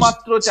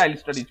কেবলমাত্র চাইল্ড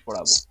স্টাডিজ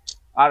পড়াবো।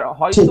 আর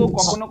হয়তো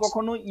কখনো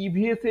কখনো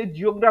ইভিএস এর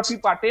জিওগ্রাফি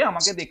পার্টে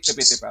আমাকে দেখতে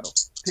পেতে পারো,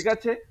 ঠিক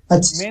আছে?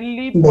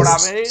 মেনলি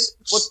পড়াবে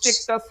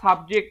প্রত্যেকটা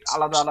সাবজেক্ট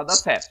আলাদা আলাদা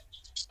স্যার।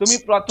 তুমি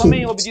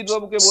প্রথমেই অভিজিৎ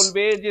বাবুকে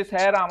বলবে যে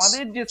স্যার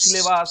আমাদের যে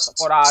সিলেবাস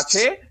করা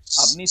আছে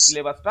আপনি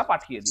সিলেবাসটা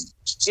পাঠিয়ে দিন।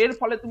 এর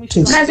ফলে তুমি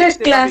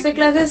ক্লাসে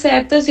ক্লাসে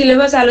স্যার তো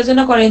সিলেবাস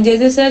আলোচনা করেন,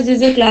 যে স্যার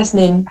যে ক্লাস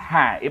নেন।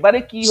 হ্যাঁ, এবারে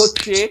কি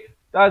হচ্ছে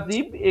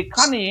তাজিব,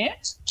 এখানে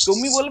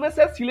তুমি বলবে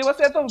স্যার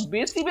সিলেবাসে এত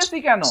বেশি বেশি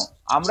কেন?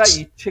 আমরা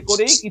ইচ্ছে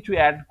করেই কিছু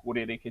অ্যাড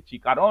করে রেখেছি,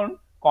 কারণ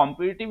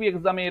কম্পিটিটিভ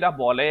এক্সামে এরা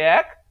বলে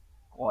এক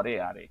করে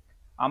আরেক।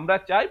 আমরা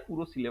চাই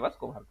পুরো সিলেবাস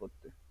কভার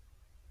করতে।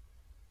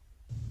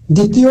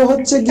 দ্বিতীয়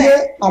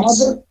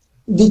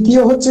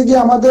হচ্ছে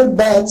গিয়ে আমাদের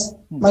ব্যাচ,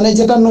 মানে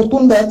যেটা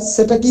নতুন ব্যাচ,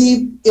 সেটা কি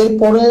এর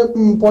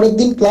পরের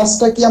দিন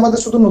ক্লাসটা কি আমাদের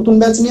শুধু নতুন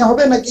ব্যাচ নিয়ে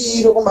হবে নাকি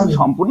এরকম ভাবে?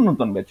 সম্পূর্ণ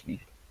নতুন ব্যাচ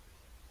নিয়ে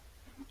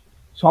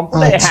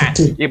সম্পূর্ণ। হ্যাঁ,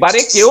 এবারে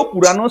কেউ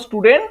পুরানো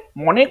স্টুডেন্ট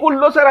মনে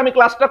করলো স্যার আমি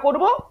ক্লাসটা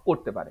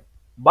করতে পারে,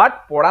 বাট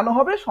পড়ানো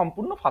হবে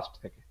সম্পূর্ণ ফার্স্ট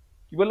থেকে।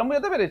 কি বললাম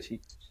বুঝতে পেরেছি?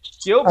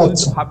 কেউ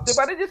ভাবতে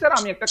পারে যে স্যার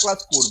আমি একটা ক্লাস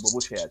করব,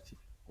 বসে আছি,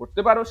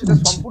 করতে পারো, সেটা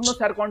সম্পূর্ণ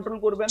স্যার কন্ট্রোল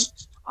করবেন।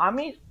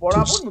 আমি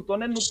পড়াবো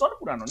নতুনের নতুন,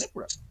 পুরানোর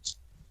পুরানো।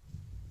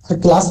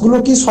 ক্লাসগুলো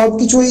কি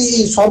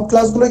সব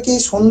ক্লাসগুলো কি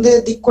সন্ধ্যে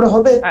দিক করে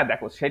হবে? হ্যাঁ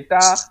দেখো, সেটা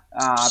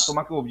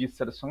তোমাকে অভিজিৎ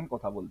স্যারের সঙ্গে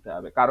কথা বলতে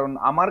হবে, কারণ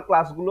আমার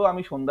ক্লাসগুলো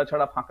আমি সন্ধ্যা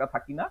ছাড়া ফাঁকা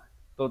থাকি না,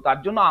 তো তার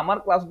জন্য আমার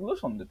ক্লাসগুলো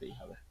সন্ধ্যেতেই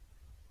হবে।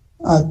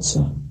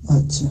 আচ্ছা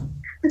আচ্ছা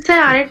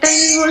স্যার, আরেকটা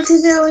জিনিস বলছি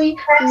যে ওই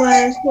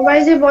সবাই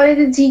যে বলে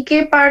যে জিকে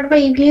পার্ট বা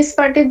ইভিএস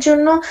পার্টের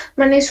জন্য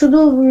মানে শুধু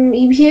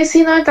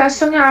ইভিএসই নয়, তার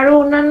সঙ্গে আরো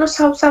অন্যান্য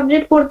সব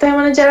সাবজেক্ট পড়তে হয়,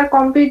 মানে যারা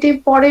কম্পিটিটিভ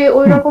পড়ে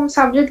ওই রকম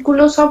সাবজেক্ট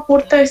গুলো সব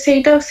পড়তে হয়,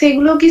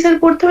 সেগুলো কি স্যার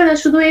পড়তে হবে না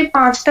শুধু এই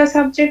 5টা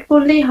সাবজেক্ট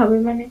পড়লেই হবে?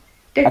 মানে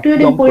একটু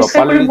যদি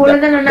পরিষ্কার করে বলে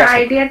দেন, না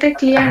আইডিয়াটা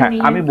ক্লিয়ার নেই।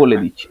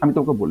 আমি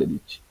তোকে বলে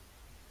দিচ্ছি,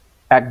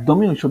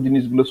 একদমই ওইসব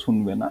জিনিসগুলো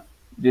শুনবে না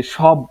যে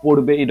সব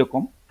পড়বে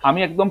এরকম। আমি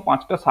একদম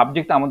 5টা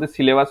সাবজেক্ট আমাদের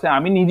সিলেবাসে,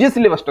 আমি নিজে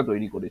সিলেবাসটা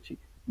তৈরি করেছি,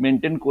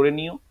 মেনটেন করে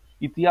নিও।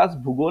 ইতিহাস,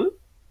 ভূগোল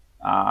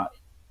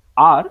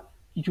আর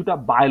কিছুটা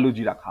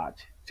বায়োলজি রাখা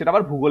আছে, সেটা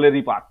আবার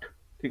ভূগোলেরই পার্ট,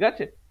 ঠিক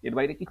আছে? এর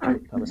বাইরে কিচ্ছু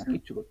করতে হবে না,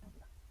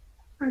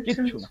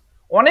 কিচ্ছু না।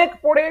 অনেক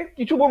পড়ে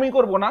কিছু বমি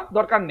করবো না,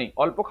 দরকার নেই।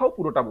 অল্প খাও,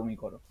 পুরোটা বমি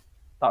করো,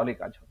 তাহলে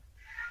কাজ হবে।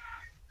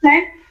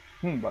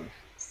 বলো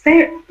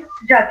স্যার,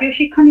 জাতীয়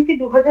শিক্ষানীতি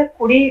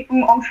 2020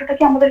 অংশটা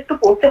কি আমাদের একটু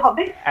পড়তে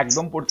হবে?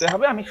 একদম পড়তে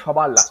হবে। আমি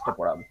সবার লাস্টে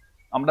পড়াবো।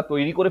 আমরা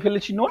তৈরি করে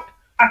ফেলেছি নোট,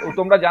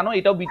 তোমরা জানো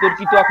এটাও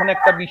বিতর্কিত এখন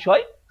একটা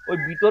বিষয়। ওই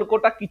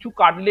বিতর্কটা কিছু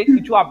কাটলে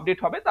কিছু আপডেট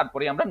হবে,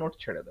 তারপরে আমরা নোট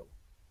ছেড়ে দেবো।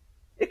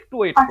 একটু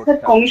ওয়েট করতে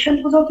হবে।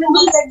 কমিশনগুলো কি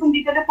আমাদের একদম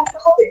ডিটেইলে পড়তে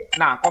হবে?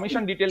 না,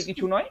 কমিশন ডিটেইল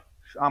কিছু নয়,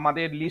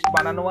 আমাদের লিস্ট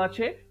বানানো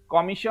আছে।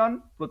 কমিশন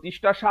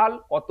প্রতিষ্ঠা সাল,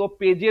 কত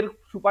পেজের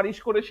সুপারিশ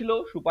করেছিল,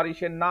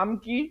 সুপারিশের নাম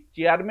কি,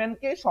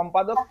 চেয়ারম্যানকে,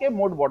 সম্পাদককে,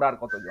 মোট বর্ডার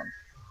কতজন,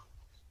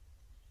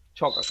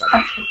 ছকাকার।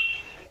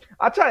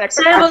 আচ্ছা,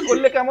 একটা কাজ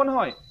করলে কেমন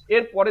হয়,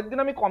 এর পরের দিন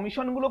আমি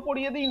কমিশন গুলো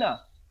পড়িয়ে দিই না?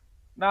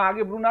 না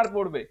আগে ব্রুনার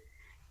পড়বে?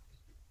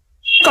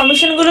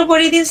 কমিশন গুলো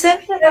পড়িয়ে দিন স্যার।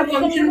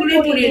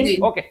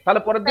 ওকে,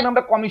 তাহলে পরের দিন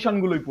আমরা কমিশন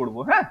গুলোই পড়বো।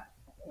 হ্যাঁ,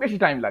 বেশি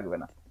টাইম লাগবে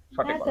না।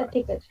 সঠিক কথা,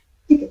 ঠিক আছে।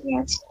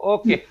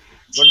 ওকে,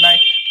 গুড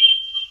নাইট।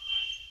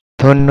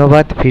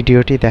 ধন্যবাদ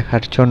ভিডিওটি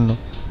দেখার জন্য।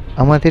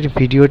 আমাদের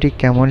ভিডিওটি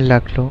কেমন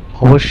লাগলো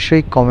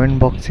অবশ্যই কমেন্ট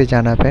বক্সে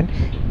জানাবেন,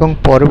 এবং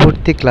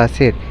পরবর্তী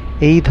ক্লাসের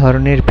এই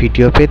ধরনের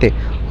ভিডিও পেতে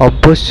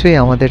অবশ্যই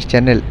আমাদের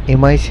চ্যানেল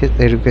MICS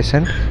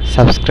এডুকেশন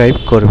সাবস্ক্রাইব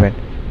করবেন।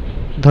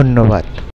 ধন্যবাদ।